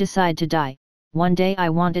I do decide to die, one day I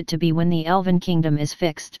want it to be when the Elven kingdom is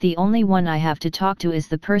fixed. The only one I have to talk to is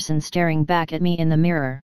the person staring back at me in the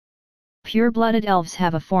mirror. Pure-blooded elves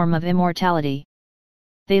have a form of immortality.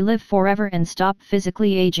 They live forever and stop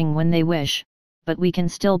physically aging when they wish, but we can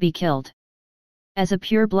still be killed. As a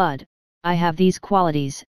pure blood, I have these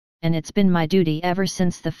qualities, and it's been my duty ever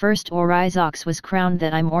since the first Orizox was crowned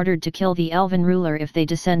that I'm ordered to kill the Elven ruler if they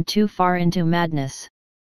descend too far into madness.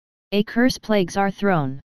 A curse plagues our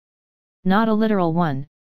throne. Not a literal one,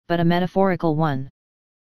 but a metaphorical one.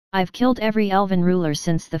 I've killed every Elven ruler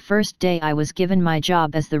since the first day I was given my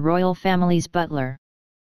job as the royal family's butler.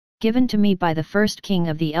 Given to me by the first king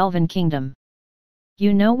of the Elven kingdom.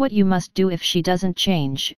 You know what you must do if she doesn't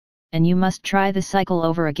change, and you must try the cycle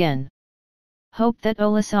over again. Hope that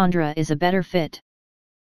Olisandra is a better fit.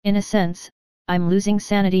 In a sense, I'm losing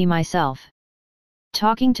sanity myself.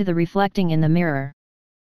 Talking to the reflecting in the mirror.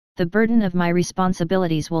 The burden of my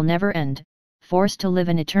responsibilities will never end, forced to live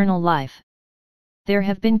an eternal life. There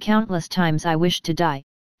have been countless times I wished to die,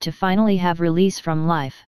 to finally have release from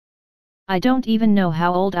life. I don't even know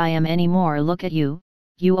how old I am anymore. Look at you,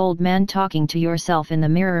 you old man talking to yourself in the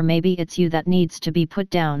mirror. Maybe it's you that needs to be put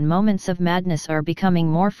down. Moments of madness are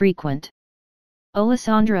becoming more frequent.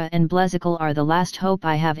 Olisandra and Blezical are the last hope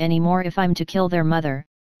I have anymore. If I'm to kill their mother,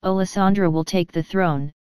 Olisandra will take the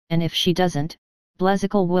throne, and if she doesn't,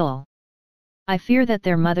 Blezical will. I fear that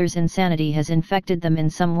their mother's insanity has infected them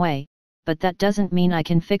in some way, but that doesn't mean I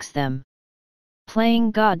can fix them.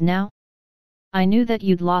 Playing God now? I knew that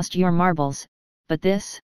you'd lost your marbles, but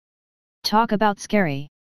this? Talk about scary.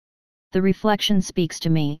 The reflection speaks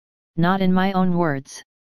to me, not in my own words.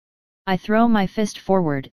 I throw my fist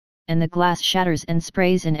forward, and the glass shatters and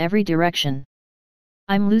sprays in every direction.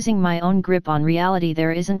 I'm losing my own grip on reality.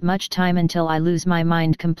 There isn't much time until I lose my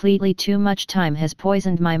mind completely. Too much time has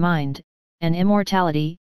poisoned my mind, and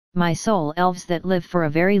immortality, my soul. Elves that live for a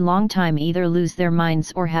very long time either lose their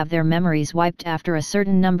minds or have their memories wiped after a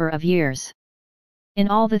certain number of years. In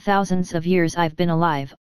all the thousands of years I've been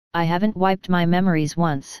alive, I haven't wiped my memories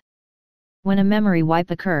once. When a memory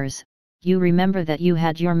wipe occurs, you remember that you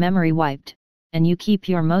had your memory wiped, and you keep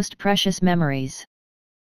your most precious memories.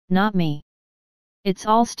 Not me. It's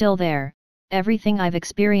all still there, everything I've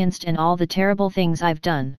experienced and all the terrible things I've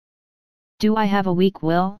done. Do I have a weak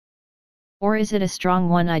will? Or is it a strong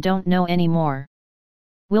one? I don't know anymore.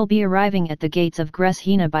 We'll be arriving at the gates of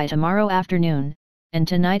Greshina by tomorrow afternoon, and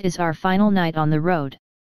tonight is our final night on the road.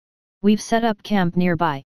 We've set up camp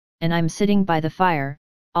nearby, and I'm sitting by the fire,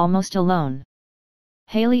 almost alone.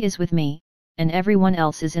 Haley is with me, and everyone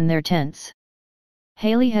else is in their tents.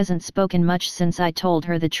 Haley hasn't spoken much since I told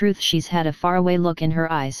her the truth. She's had a faraway look in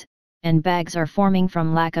her eyes, and bags are forming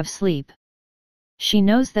from lack of sleep. She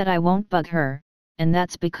knows that I won't bug her, and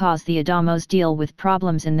that's because the Adamos deal with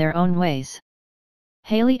problems in their own ways.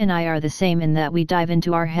 Haley and I are the same in that we dive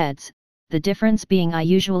into our heads, the difference being I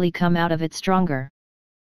usually come out of it stronger.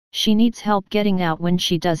 She needs help getting out when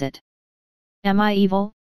she does it. Am I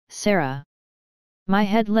evil, Sarah? My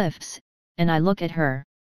head lifts, and I look at her.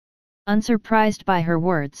 Unsurprised by her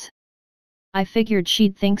words. I figured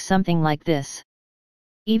she'd think something like this.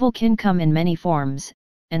 Evil can come in many forms,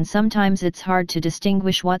 and sometimes it's hard to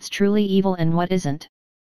distinguish what's truly evil and what isn't.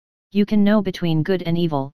 You can know between good and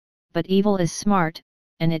evil, but evil is smart,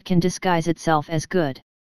 and it can disguise itself as good.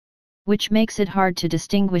 Which makes it hard to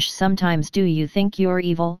distinguish sometimes. Do you think you're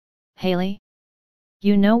evil, Haley?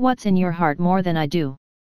 You know what's in your heart more than I do.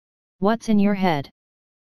 What's in your head?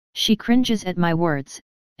 She cringes at my words,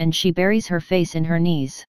 and she buries her face in her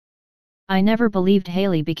knees. I never believed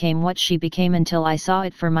Haley became what she became until I saw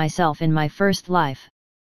it for myself in my first life.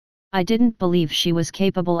 I didn't believe she was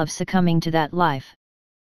capable of succumbing to that life.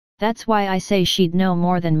 That's why I say she'd know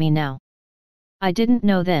more than me now. I didn't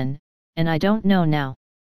know then, and I don't know now.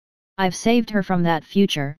 I've saved her from that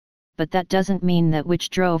future, but that doesn't mean that which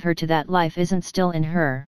drove her to that life isn't still in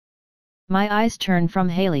her. My eyes turn from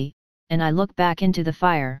Haley, and I look back into the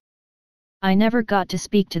fire. I never got to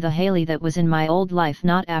speak to the Haley that was in my old life,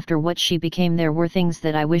 not after what she became. There were things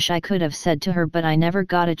that I wish I could have said to her, but I never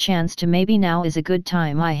got a chance to. Maybe now is a good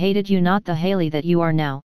time. I hated you, not the Haley that you are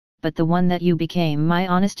now, but the one that you became. My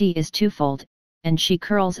honesty is twofold, and she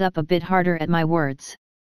curls up a bit harder at my words.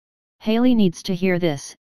 Haley needs to hear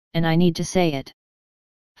this, and I need to say it.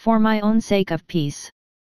 For my own sake of peace.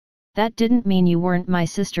 That didn't mean you weren't my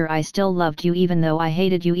sister. I still loved you even though I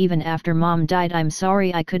hated you even after Mom died. I'm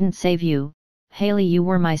sorry I couldn't save you, Haley. You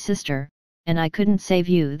were my sister, and I couldn't save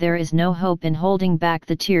you. There is no hope in holding back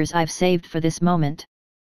the tears I've saved for this moment.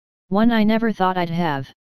 One I never thought I'd have.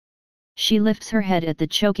 She lifts her head at the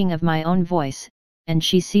choking of my own voice, and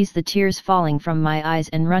she sees the tears falling from my eyes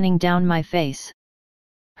and running down my face.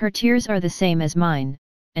 Her tears are the same as mine,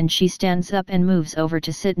 and she stands up and moves over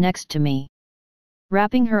to sit next to me,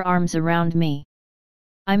 wrapping her arms around me.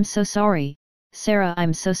 "I'm so sorry, Sarah,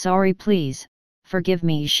 I'm so sorry, please, forgive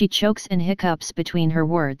me," she chokes and hiccups between her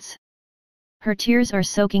words. Her tears are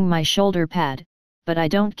soaking my shoulder pad, but I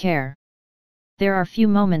don't care. There are few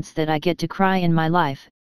moments that I get to cry in my life,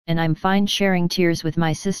 and I'm fine sharing tears with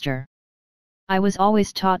my sister. I was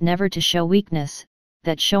always taught never to show weakness,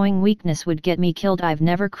 that showing weakness would get me killed. I've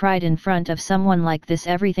never cried in front of someone like this.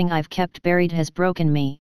 Everything I've kept buried has broken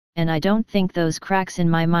me, and I don't think those cracks in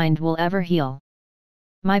my mind will ever heal.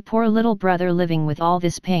 My poor little brother living with all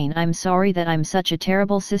this pain. I'm sorry that I'm such a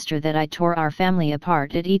terrible sister, that I tore our family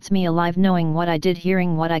apart. It eats me alive knowing what I did,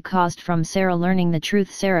 hearing what I caused. From Sarah, learning the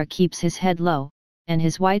truth. Sarah keeps his head low, and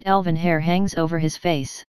his white elven hair hangs over his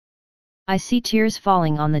face. I see tears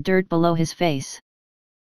falling on the dirt below his face.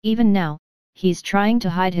 Even now, he's trying to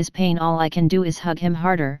hide his pain. All I can do is hug him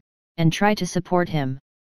harder, and try to support him.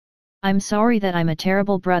 I'm sorry that I'm a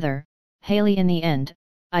terrible brother, Haley. In the end,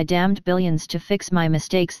 I damned billions to fix my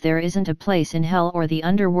mistakes. There isn't a place in hell or the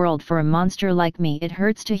underworld for a monster like me. It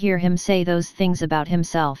hurts to hear him say those things about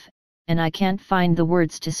himself, and I can't find the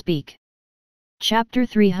words to speak. Chapter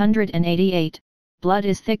 388, Blood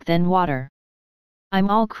is thick than water. I'm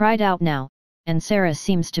all cried out now, and Sarah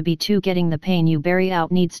seems to be too. Getting the pain you bury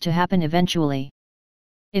out needs to happen eventually.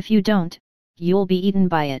 If you don't, you'll be eaten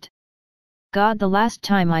by it. God, the last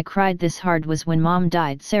time I cried this hard was when Mom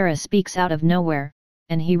died. Sarah speaks out of nowhere,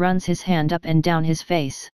 and he runs his hand up and down his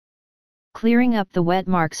face, clearing up the wet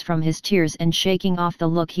marks from his tears and shaking off the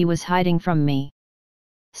look he was hiding from me.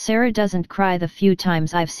 Sarah doesn't cry the few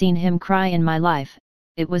times I've seen him cry in my life.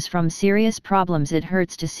 It was from serious problems. It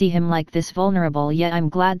hurts to see him like this vulnerable, yet I'm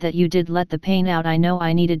glad that you did let the pain out. I know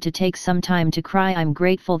I needed to take some time to cry. I'm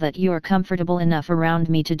grateful that you're comfortable enough around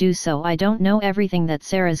me to do so. I don't know everything that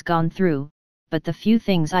Sarah's gone through, but the few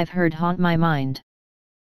things I've heard haunt my mind.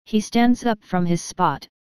 He stands up from his spot,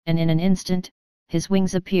 and in an instant, his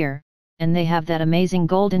wings appear, and they have that amazing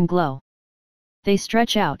golden glow. They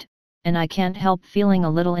stretch out, and I can't help feeling a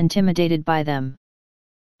little intimidated by them.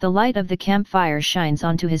 The light of the campfire shines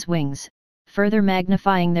onto his wings, further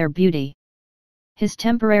magnifying their beauty. His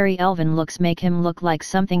temporary elven looks make him look like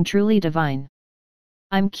something truly divine.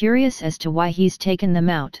 I'm curious as to why he's taken them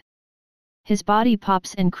out. His body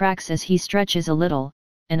pops and cracks as he stretches a little,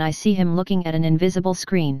 and I see him looking at an invisible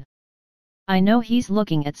screen. I know he's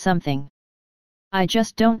looking at something. I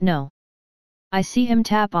just don't know. I see him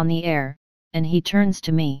tap on the air, and he turns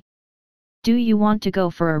to me. "Do you want to go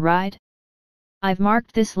for a ride? I've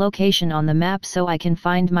marked this location on the map so I can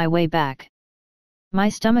find my way back." My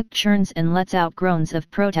stomach churns and lets out groans of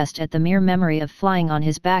protest at the mere memory of flying on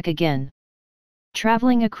his back again.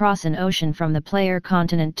 Traveling across an ocean from the player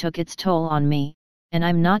continent took its toll on me, and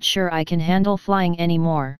I'm not sure I can handle flying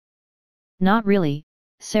anymore. Not really,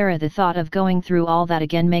 Sarah. The thought of going through all that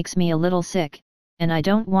again makes me a little sick, and I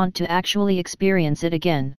don't want to actually experience it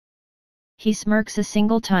again. He smirks a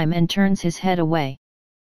single time and turns his head away,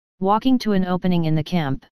 walking to an opening in the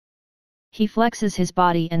camp. He flexes his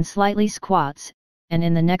body and slightly squats, and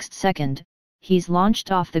in the next second, he's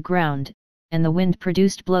launched off the ground, and the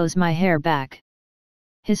wind-produced blows my hair back.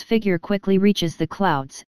 His figure quickly reaches the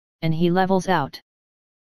clouds, and he levels out,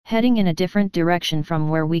 heading in a different direction from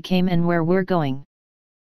where we came and where we're going.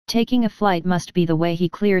 Taking a flight must be the way. He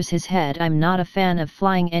clears his head. I'm not a fan of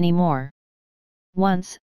flying anymore.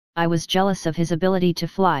 Once, I was jealous of his ability to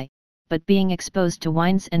fly, but being exposed to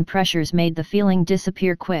winds and pressures made the feeling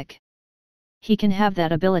disappear quick. He can have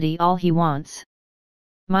that ability all he wants.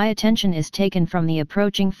 My attention is taken from the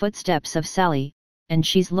approaching footsteps of Sally, and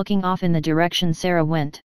she's looking off in the direction Sarah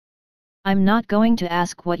went. "I'm not going to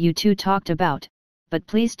ask what you two talked about, but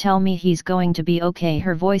please tell me he's going to be okay."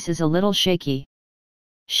 Her voice is a little shaky.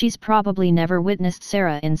 She's probably never witnessed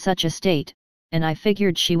Sarah in such a state, and I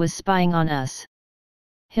figured she was spying on us.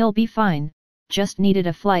 "He'll be fine, just needed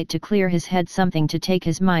a flight to clear his head, something to take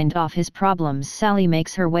his mind off his problems." Sally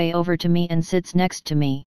makes her way over to me and sits next to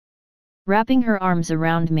me, wrapping her arms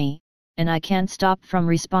around me, and I can't stop from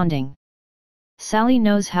responding. Sally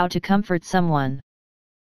knows how to comfort someone.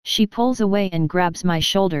 She pulls away and grabs my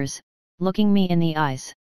shoulders, looking me in the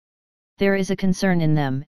eyes. There is a concern in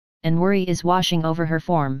them, and worry is washing over her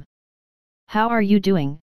form. "How are you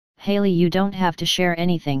doing, Haley? You don't have to share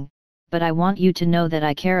anything, but I want you to know that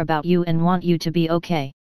I care about you and want you to be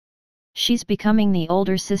okay." She's becoming the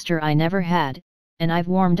older sister I never had, and I've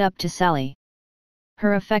warmed up to Sally.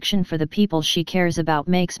 Her affection for the people she cares about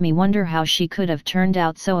makes me wonder how she could have turned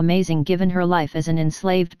out so amazing given her life as an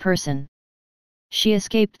enslaved person. She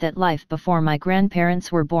escaped that life before my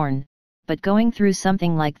grandparents were born, but going through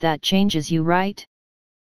something like that changes you, right?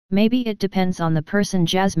 Maybe it depends on the person.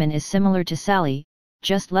 Jasmine is similar to Sally,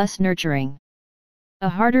 just less nurturing. A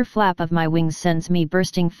harder flap of my wings sends me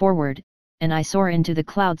bursting forward, and I soar into the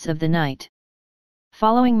clouds of the night.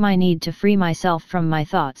 Following my need to free myself from my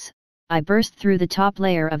thoughts, I burst through the top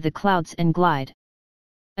layer of the clouds and glide.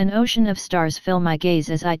 An ocean of stars fill my gaze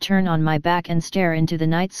as I turn on my back and stare into the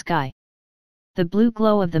night sky. The blue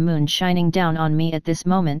glow of the moon shining down on me at this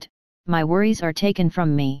moment, my worries are taken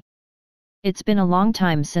from me. It's been a long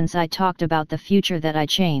time since I talked about the future that I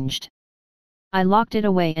changed. I locked it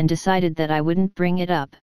away and decided that I wouldn't bring it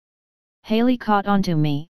up. Haley caught onto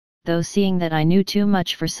me, though, seeing that I knew too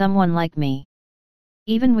much for someone like me.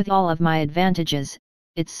 Even with all of my advantages,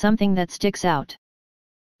 it's something that sticks out.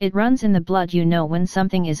 It runs in the blood. You know when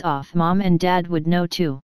something is off. Mom and Dad would know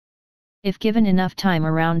too. If given enough time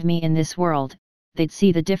around me in this world, they'd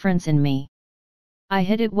see the difference in me. I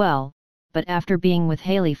hid it well, but after being with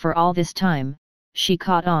Haley for all this time, she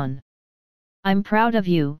caught on. I'm proud of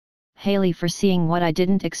you, Haley, for seeing what I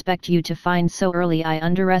didn't expect you to find so early. I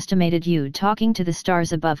underestimated you. Talking to the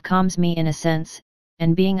stars above calms me in a sense,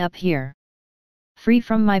 and being up here, free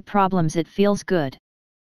from my problems, it feels good.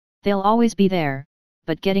 They'll always be there,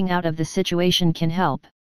 but getting out of the situation can help.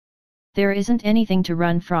 There isn't anything to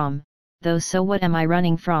run from, though, so what am I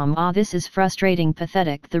running from? This is frustrating,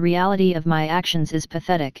 pathetic. The reality of my actions is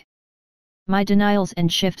pathetic. My denials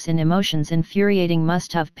and shifts in emotions infuriating.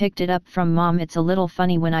 Must have picked it up from Mom. It's a little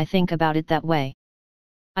funny when I think about it that way.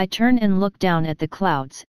 I turn and look down at the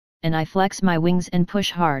clouds, and I flex my wings and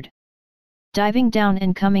push hard. Diving down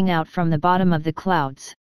and coming out from the bottom of the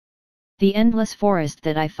clouds. The endless forest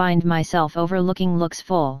that I find myself overlooking looks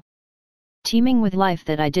full, teeming with life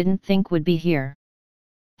that I didn't think would be here.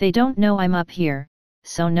 They don't know I'm up here,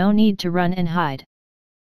 so no need to run and hide.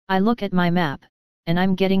 I look at my map, and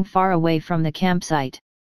I'm getting far away from the campsite.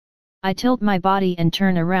 I tilt my body and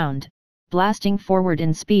turn around, blasting forward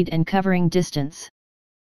in speed and covering distance.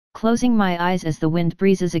 Closing my eyes as the wind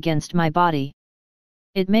breezes against my body.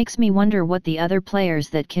 It makes me wonder what the other players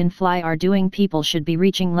that can fly are doing. People should be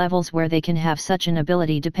reaching levels where they can have such an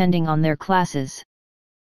ability depending on their classes.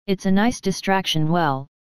 It's a nice distraction. Well,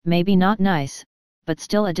 maybe not nice, but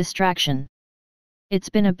still a distraction. It's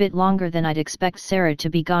been a bit longer than I'd expect Sarah to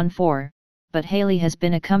be gone for, but Haley has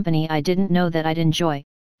been a company I didn't know that I'd enjoy,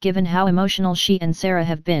 given how emotional she and Sarah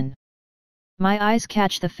have been. My eyes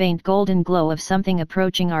catch the faint golden glow of something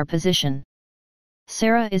approaching our position.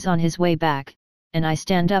 Sarah is on his way back, and I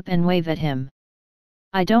stand up and wave at him.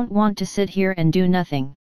 I don't want to sit here and do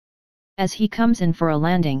nothing. As he comes in for a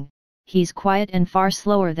landing, he's quiet and far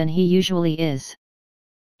slower than he usually is.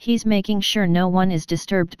 He's making sure no one is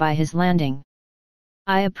disturbed by his landing.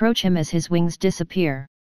 I approach him as his wings disappear.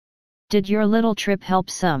 Did your little trip help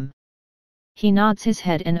some? He nods his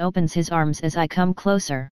head and opens his arms as I come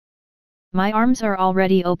closer. My arms are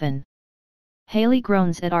already open. Haley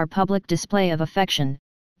groans at our public display of affection,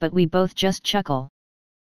 but we both just chuckle.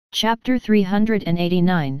 Chapter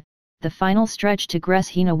 389, The Final Stretch to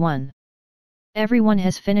Greshina 1. Everyone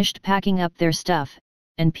has finished packing up their stuff,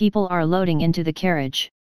 and people are loading into the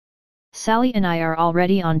carriage. Sally and I are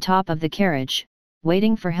already on top of the carriage,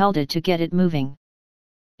 waiting for Helda to get it moving.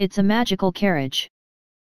 It's a magical carriage.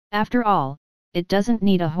 After all, it doesn't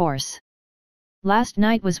need a horse. Last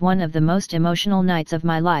night was one of the most emotional nights of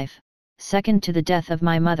my life, second to the death of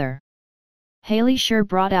my mother. Haley sure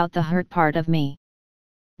brought out the hurt part of me.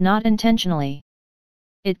 Not intentionally.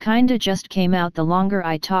 It kinda just came out the longer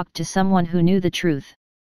I talked to someone who knew the truth.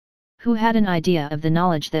 Who had an idea of the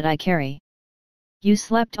knowledge that I carry. You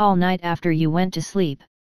slept all night after you went to sleep,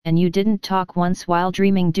 and you didn't talk once while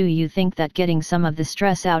dreaming. Do you think that getting some of the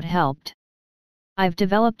stress out helped? I've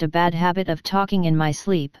developed a bad habit of talking in my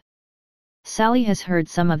sleep. Sally has heard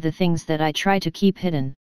some of the things that I try to keep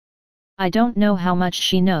hidden. I don't know how much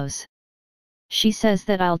she knows. She says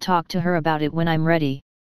that I'll talk to her about it when I'm ready.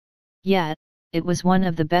 Yet, it was one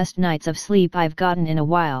of the best nights of sleep I've gotten in a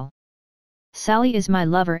while. Sally is my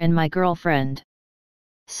lover and my girlfriend.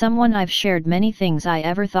 Someone I've shared many things I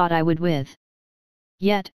ever thought I would with.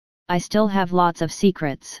 Yet, I still have lots of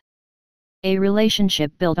secrets. A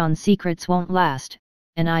relationship built on secrets won't last,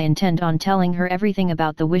 and I intend on telling her everything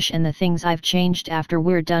about the wish and the things I've changed after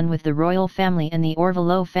we're done with the royal family and the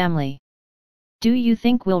Orvalo family. Do you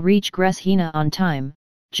think we'll reach Greshina on time,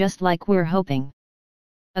 just like we're hoping?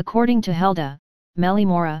 According to Helda,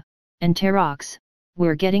 Melimora, and Terox,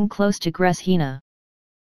 we're getting close to Greshina.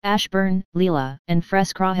 Ashburn, Leela, and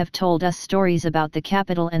Freskra have told us stories about the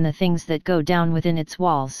capital and the things that go down within its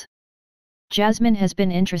walls. Jasmine has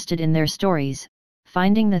been interested in their stories,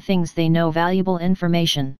 finding the things they know valuable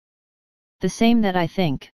information. The same that I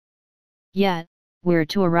think. Yet, we're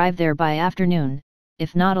to arrive there by afternoon,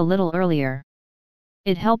 if not a little earlier.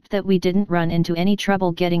 It helped that we didn't run into any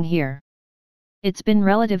trouble getting here. It's been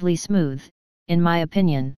relatively smooth, in my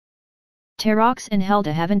opinion. Terox and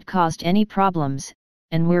Helda haven't caused any problems,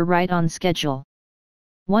 and we're right on schedule.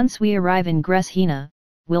 Once we arrive in Greshina,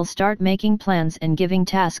 we'll start making plans and giving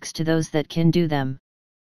tasks to those that can do them.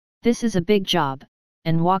 This is a big job,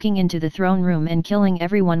 and walking into the throne room and killing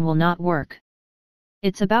everyone will not work.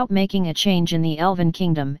 It's about making a change in the Elven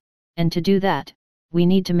kingdom, and to do that, we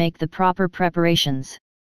need to make the proper preparations.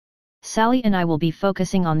 Sally and I will be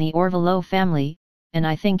focusing on the Orvalo family, and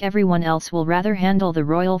I think everyone else will rather handle the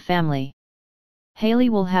royal family. Haley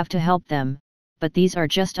will have to help them, but these are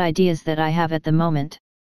just ideas that I have at the moment.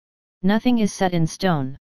 Nothing is set in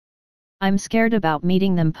stone. I'm scared about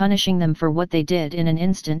meeting them, punishing them for what they did in an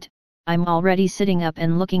instant. I'm already sitting up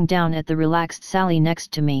and looking down at the relaxed Sally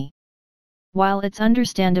next to me. While it's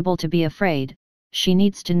understandable to be afraid, she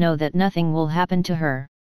needs to know that nothing will happen to her.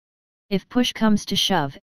 If push comes to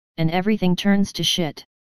shove, and everything turns to shit,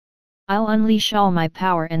 I'll unleash all my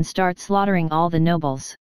power and start slaughtering all the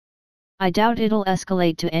nobles. I doubt it'll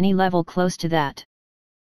escalate to any level close to that.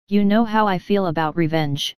 You know how I feel about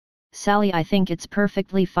revenge, Sally. I think it's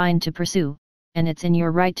perfectly fine to pursue, and it's in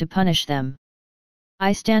your right to punish them.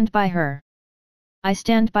 I stand by her. I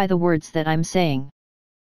stand by the words that I'm saying.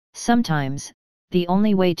 Sometimes, the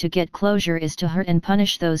only way to get closure is to hurt and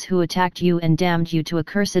punish those who attacked you and damned you to a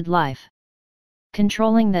cursed life.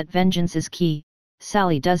 Controlling that vengeance is key.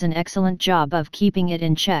 Sally does an excellent job of keeping it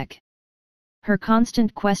in check. Her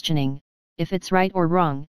constant questioning, if it's right or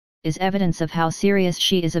wrong, is evidence of how serious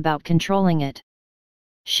she is about controlling it.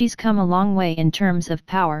 She's come a long way in terms of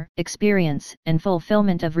power, experience, and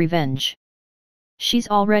fulfillment of revenge. She's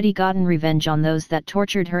already gotten revenge on those that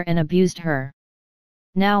tortured her and abused her.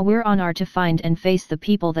 Now we're on our to find and face the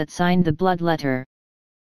people that signed the blood letter.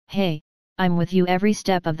 Hey, I'm with you every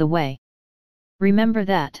step of the way. Remember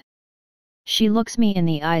that. She looks me in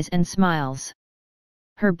the eyes and smiles.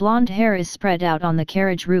 Her blonde hair is spread out on the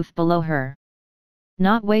carriage roof below her.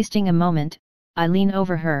 Not wasting a moment, I lean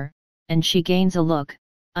over her, and she gains a look,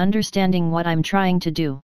 understanding what I'm trying to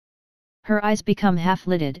do. Her eyes become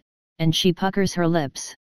half-lidded, and she puckers her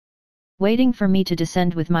lips, waiting for me to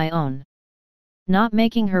descend with my own. Not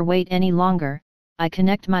making her wait any longer, I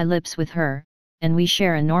connect my lips with her, and we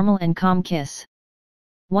share a normal and calm kiss.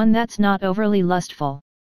 One that's not overly lustful.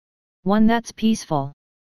 One that's peaceful.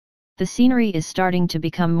 The scenery is starting to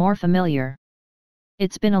become more familiar.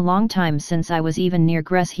 It's been a long time since I was even near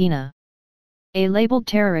Greshina. A labeled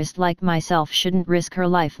terrorist like myself shouldn't risk her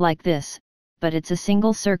life like this, but it's a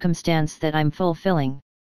single circumstance that I'm fulfilling.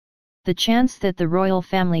 The chance that the royal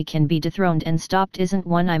family can be dethroned and stopped isn't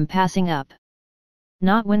one I'm passing up.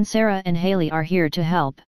 Not when Sarah and Haley are here to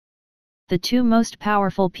help. The two most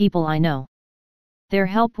powerful people I know. Their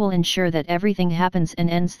help will ensure that everything happens and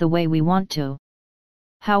ends the way we want to.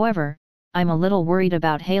 However, I'm a little worried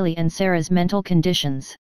about Haley and Sarah's mental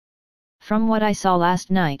conditions. From what I saw last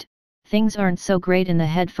night, things aren't so great in the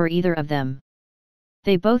head for either of them.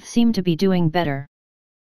 They both seem to be doing better.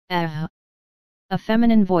 A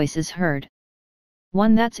feminine voice is heard.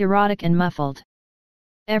 One that's erotic and muffled.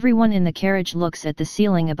 Everyone in the carriage looks at the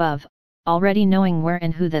ceiling above, already knowing where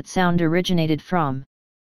and who that sound originated from.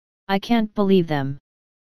 I can't believe them.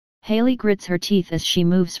 Haley grits her teeth as she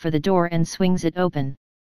moves for the door and swings it open.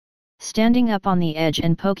 Standing up on the edge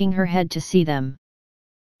and poking her head to see them.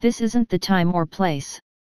 This isn't the time or place.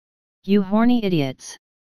 You horny idiots.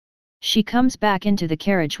 She comes back into the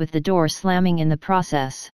carriage with the door slamming in the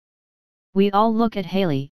process. We all look at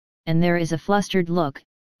Haley, and there is a flustered look,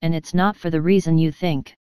 and it's not for the reason you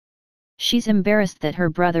think. She's embarrassed that her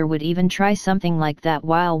brother would even try something like that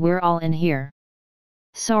while we're all in here.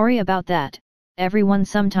 Sorry about that, everyone.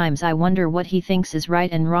 Sometimes I wonder what he thinks is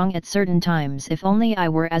right and wrong at certain times. If only I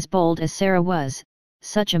were as bold as Sarah was.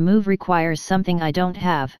 Such a move requires something I don't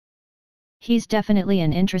have. He's definitely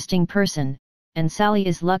an interesting person, and Sally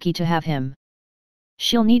is lucky to have him.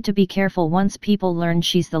 She'll need to be careful once people learn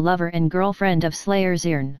she's the lover and girlfriend of Slayer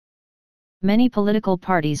Zirn. Many political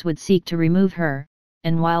parties would seek to remove her,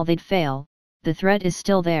 and while they'd fail, the threat is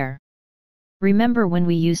still there. Remember when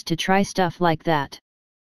we used to try stuff like that?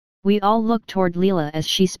 We all look toward Leela as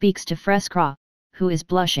she speaks to Freskra, who is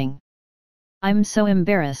blushing. I'm so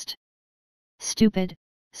embarrassed. Stupid,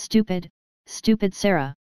 stupid, stupid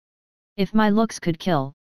Sarah. If my looks could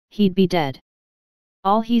kill, he'd be dead.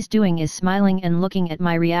 All he's doing is smiling and looking at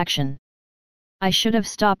my reaction. I should have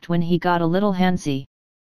stopped when he got a little handsy.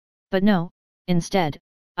 But no, instead,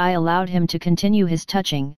 I allowed him to continue his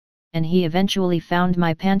touching, and he eventually found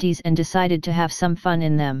my panties and decided to have some fun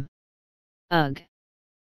in them. Ugh!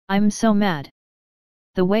 I'm so mad.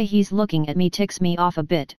 The way he's looking at me ticks me off a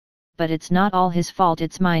bit, but it's not all his fault,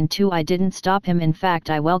 it's mine too. I didn't stop him, in fact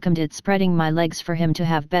I welcomed it, spreading my legs for him to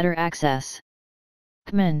have better access.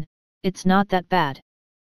 Come on, it's not that bad.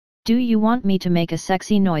 Do you want me to make a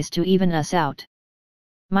sexy noise to even us out?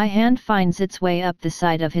 My hand finds its way up the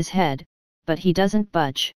side of his head, but he doesn't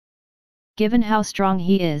budge. Given how strong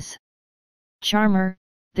he is. Charmer,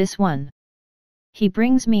 this one. He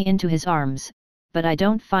brings me into his arms, but I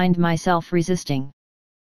don't find myself resisting.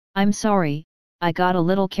 I'm sorry, I got a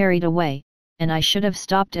little carried away, and I should have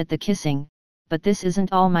stopped at the kissing, but this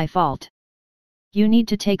isn't all my fault. You need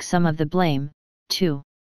to take some of the blame, too.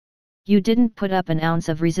 You didn't put up an ounce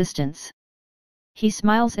of resistance. He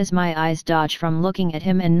smiles as my eyes dodge from looking at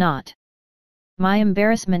him and not. My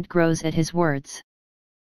embarrassment grows at his words.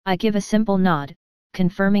 I give a simple nod,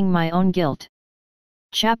 confirming my own guilt.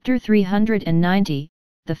 Chapter 390,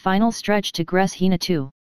 The Final Stretch to Greshina 2.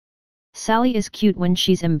 Sally is cute when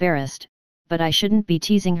she's embarrassed, but I shouldn't be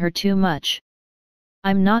teasing her too much.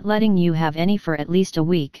 I'm not letting you have any for at least a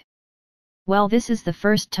week. Well, this is the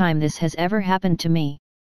first time this has ever happened to me.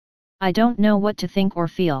 I don't know what to think or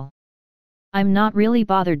feel. I'm not really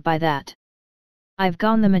bothered by that. I've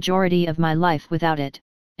gone the majority of my life without it,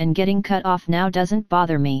 and getting cut off now doesn't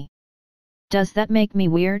bother me. Does that make me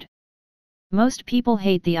weird? Most people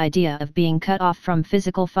hate the idea of being cut off from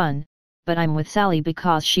physical fun, but I'm with Sally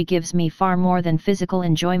because she gives me far more than physical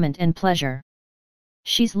enjoyment and pleasure.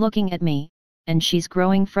 She's looking at me, and she's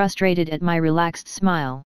growing frustrated at my relaxed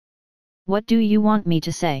smile. What do you want me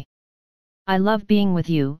to say? I love being with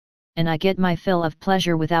you, and I get my fill of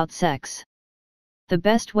pleasure without sex. The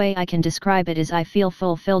best way I can describe it is I feel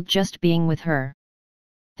fulfilled just being with her.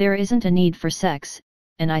 There isn't a need for sex,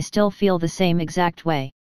 and I still feel the same exact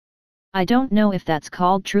way. I don't know if that's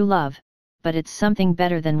called true love, but it's something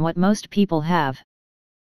better than what most people have.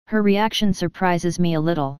 Her reaction surprises me a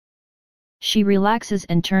little. She relaxes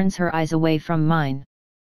and turns her eyes away from mine.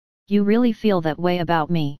 You really feel that way about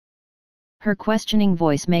me? Her questioning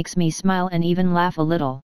voice makes me smile and even laugh a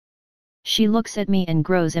little. She looks at me and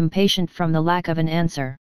grows impatient from the lack of an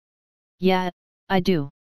answer. Yeah, I do.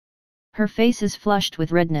 Her face is flushed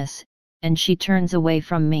with redness, and she turns away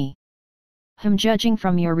from me. Judging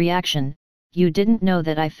from your reaction, you didn't know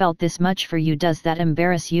that I felt this much for you. Does that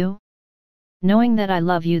embarrass you? Knowing that I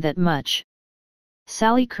love you that much.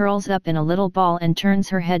 Sally curls up in a little ball and turns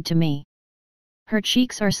her head to me. Her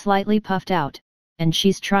cheeks are slightly puffed out, and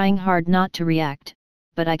she's trying hard not to react,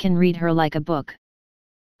 but I can read her like a book.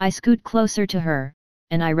 I scoot closer to her,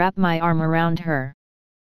 and I wrap my arm around her,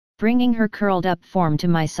 bringing her curled up form to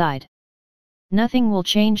my side. Nothing will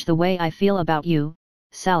change the way I feel about you,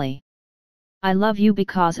 Sally. I love you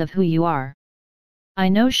because of who you are. I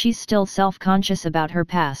know she's still self-conscious about her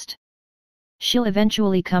past. She'll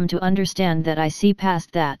eventually come to understand that I see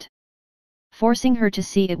past that. Forcing her to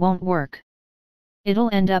see it won't work. It'll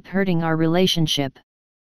end up hurting our relationship.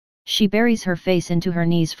 She buries her face into her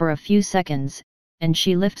knees for a few seconds, and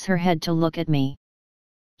she lifts her head to look at me.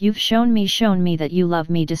 You've shown me that you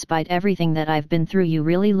love me despite everything that I've been through. You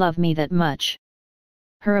really love me that much.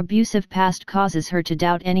 Her abusive past causes her to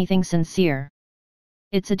doubt anything sincere.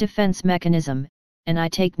 It's a defense mechanism, and I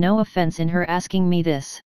take no offense in her asking me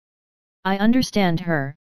this. I understand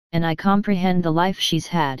her, and I comprehend the life she's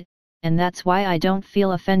had, and that's why I don't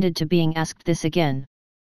feel offended to being asked this again.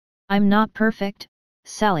 I'm not perfect,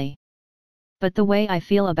 Sally. But the way I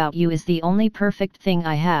feel about you is the only perfect thing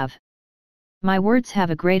I have. My words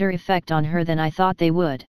have a greater effect on her than I thought they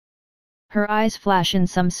would. Her eyes flash in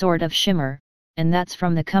some sort of shimmer, and that's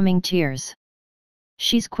from the coming tears.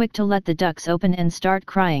 She's quick to let the ducts open and start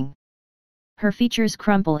crying. Her features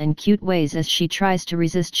crumple in cute ways as she tries to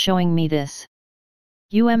resist showing me this.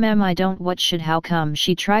 I don't what should how come.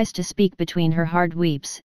 She tries to speak between her hard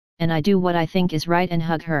weeps, and I do what I think is right and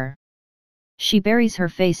hug her. She buries her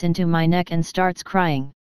face into my neck and starts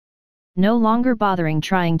crying. No longer bothering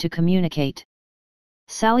trying to communicate.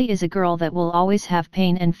 Sally is a girl that will always have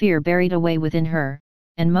pain and fear buried away within her,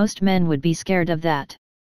 and most men would be scared of that.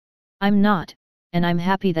 I'm not, and I'm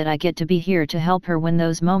happy that I get to be here to help her when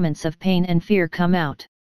those moments of pain and fear come out.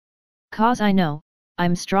 'Cause I know,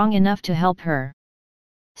 I'm strong enough to help her.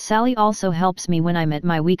 Sally also helps me when I'm at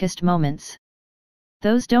my weakest moments.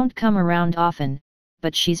 Those don't come around often,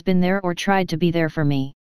 but she's been there or tried to be there for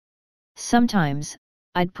me. Sometimes,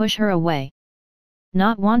 I'd push her away,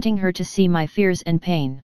 not wanting her to see my fears and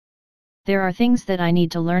pain. There are things that I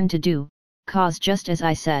need to learn to do, 'cause just as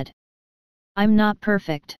I said, I'm not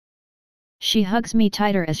perfect. She hugs me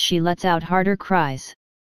tighter as she lets out harder cries.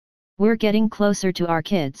 We're getting closer to our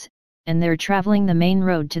kids, and they're traveling the main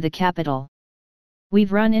road to the capital.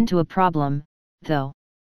 We've run into a problem, though.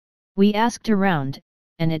 We asked around,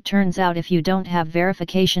 and it turns out if you don't have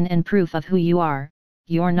verification and proof of who you are,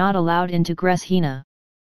 you're not allowed into Greshina.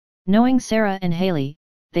 Knowing Sarah and Haley,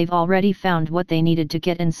 they've already found what they needed to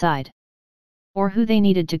get inside. Or who they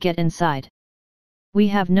needed to get inside. We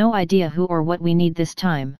have no idea who or what we need this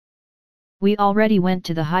time. We already went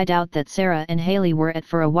to the hideout that Sarah and Haley were at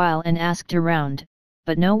for a while and asked around,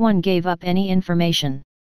 but no one gave up any information.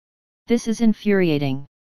 This is infuriating.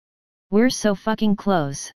 We're so fucking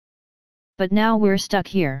close. But now we're stuck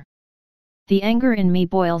here. The anger in me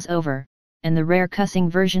boils over, and the rare cussing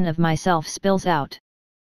version of myself spills out.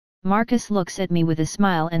 Marcus looks at me with a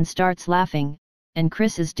smile and starts laughing, and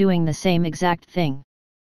Chris is doing the same exact thing.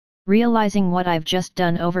 Realizing what I've just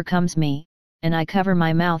done overcomes me, and I cover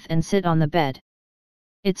my mouth and sit on the bed.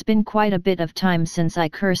 It's been quite a bit of time since I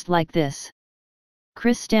cursed like this.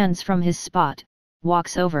 Chris stands from his spot,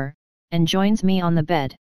 walks over, and joins me on the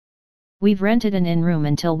bed. We've rented an in-room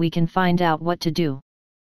until we can find out what to do.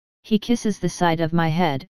 He kisses the side of my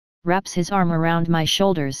head, wraps his arm around my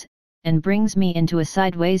shoulders, and brings me into a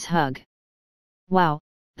sideways hug. Wow,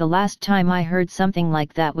 the last time I heard something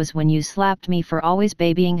like that was when you slapped me for always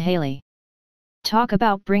babying Haley. Talk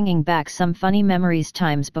about bringing back some funny memories.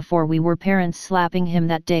 Times before we were parents, slapping him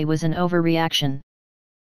that day was an overreaction.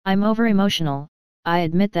 I'm over-emotional, I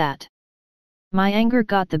admit that. My anger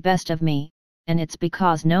got the best of me, and it's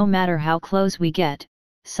because no matter how close we get,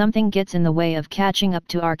 something gets in the way of catching up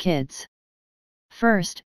to our kids.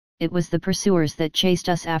 First, it was the pursuers that chased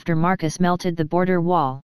us after Marcus melted the border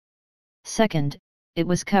wall. Second, it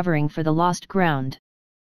was covering for the lost ground.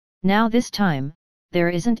 Now this time, there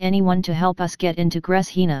isn't anyone to help us get into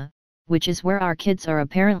Greshina, which is where our kids are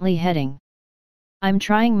apparently heading. I'm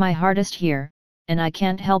trying my hardest here, and I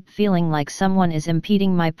can't help feeling like someone is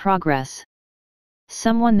impeding my progress.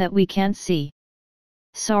 Someone that we can't see.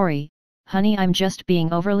 Sorry, honey, I'm just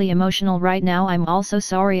being overly emotional right now. I'm also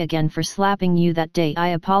sorry again for slapping you that day. I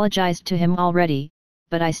apologized to him already,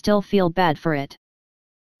 but I still feel bad for it.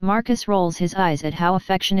 Marcus rolls his eyes at how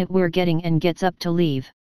affectionate we're getting and gets up to leave.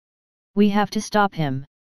 We have to stop him.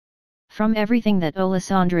 From everything that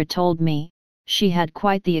Alessandra told me, she had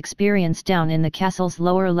quite the experience down in the castle's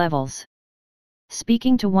lower levels.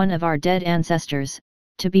 Speaking to one of our dead ancestors,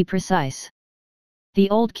 to be precise. The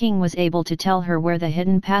old king was able to tell her where the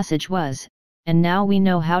hidden passage was, and now we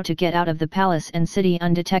know how to get out of the palace and city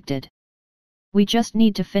undetected. We just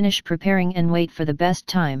need to finish preparing and wait for the best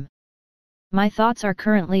time. My thoughts are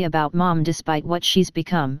currently about Mom. Despite what she's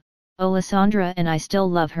become, Alessandra and I still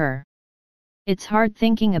love her. It's hard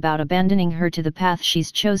thinking about abandoning her to the path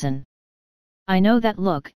she's chosen. I know that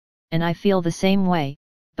look, and I feel the same way,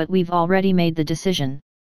 but we've already made the decision.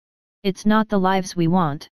 It's not the lives we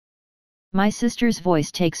want. My sister's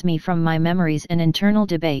voice takes me from my memories and internal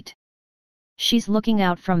debate. She's looking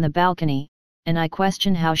out from the balcony, and I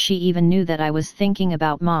question how she even knew that I was thinking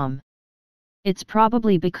about Mom. It's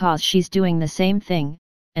probably because she's doing the same thing,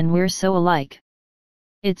 and we're so alike.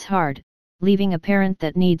 It's hard, leaving a parent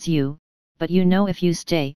that needs you, but you know if you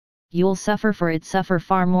stay, you'll suffer for it. Suffer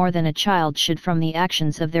far more than a child should from the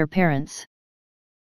actions of their parents.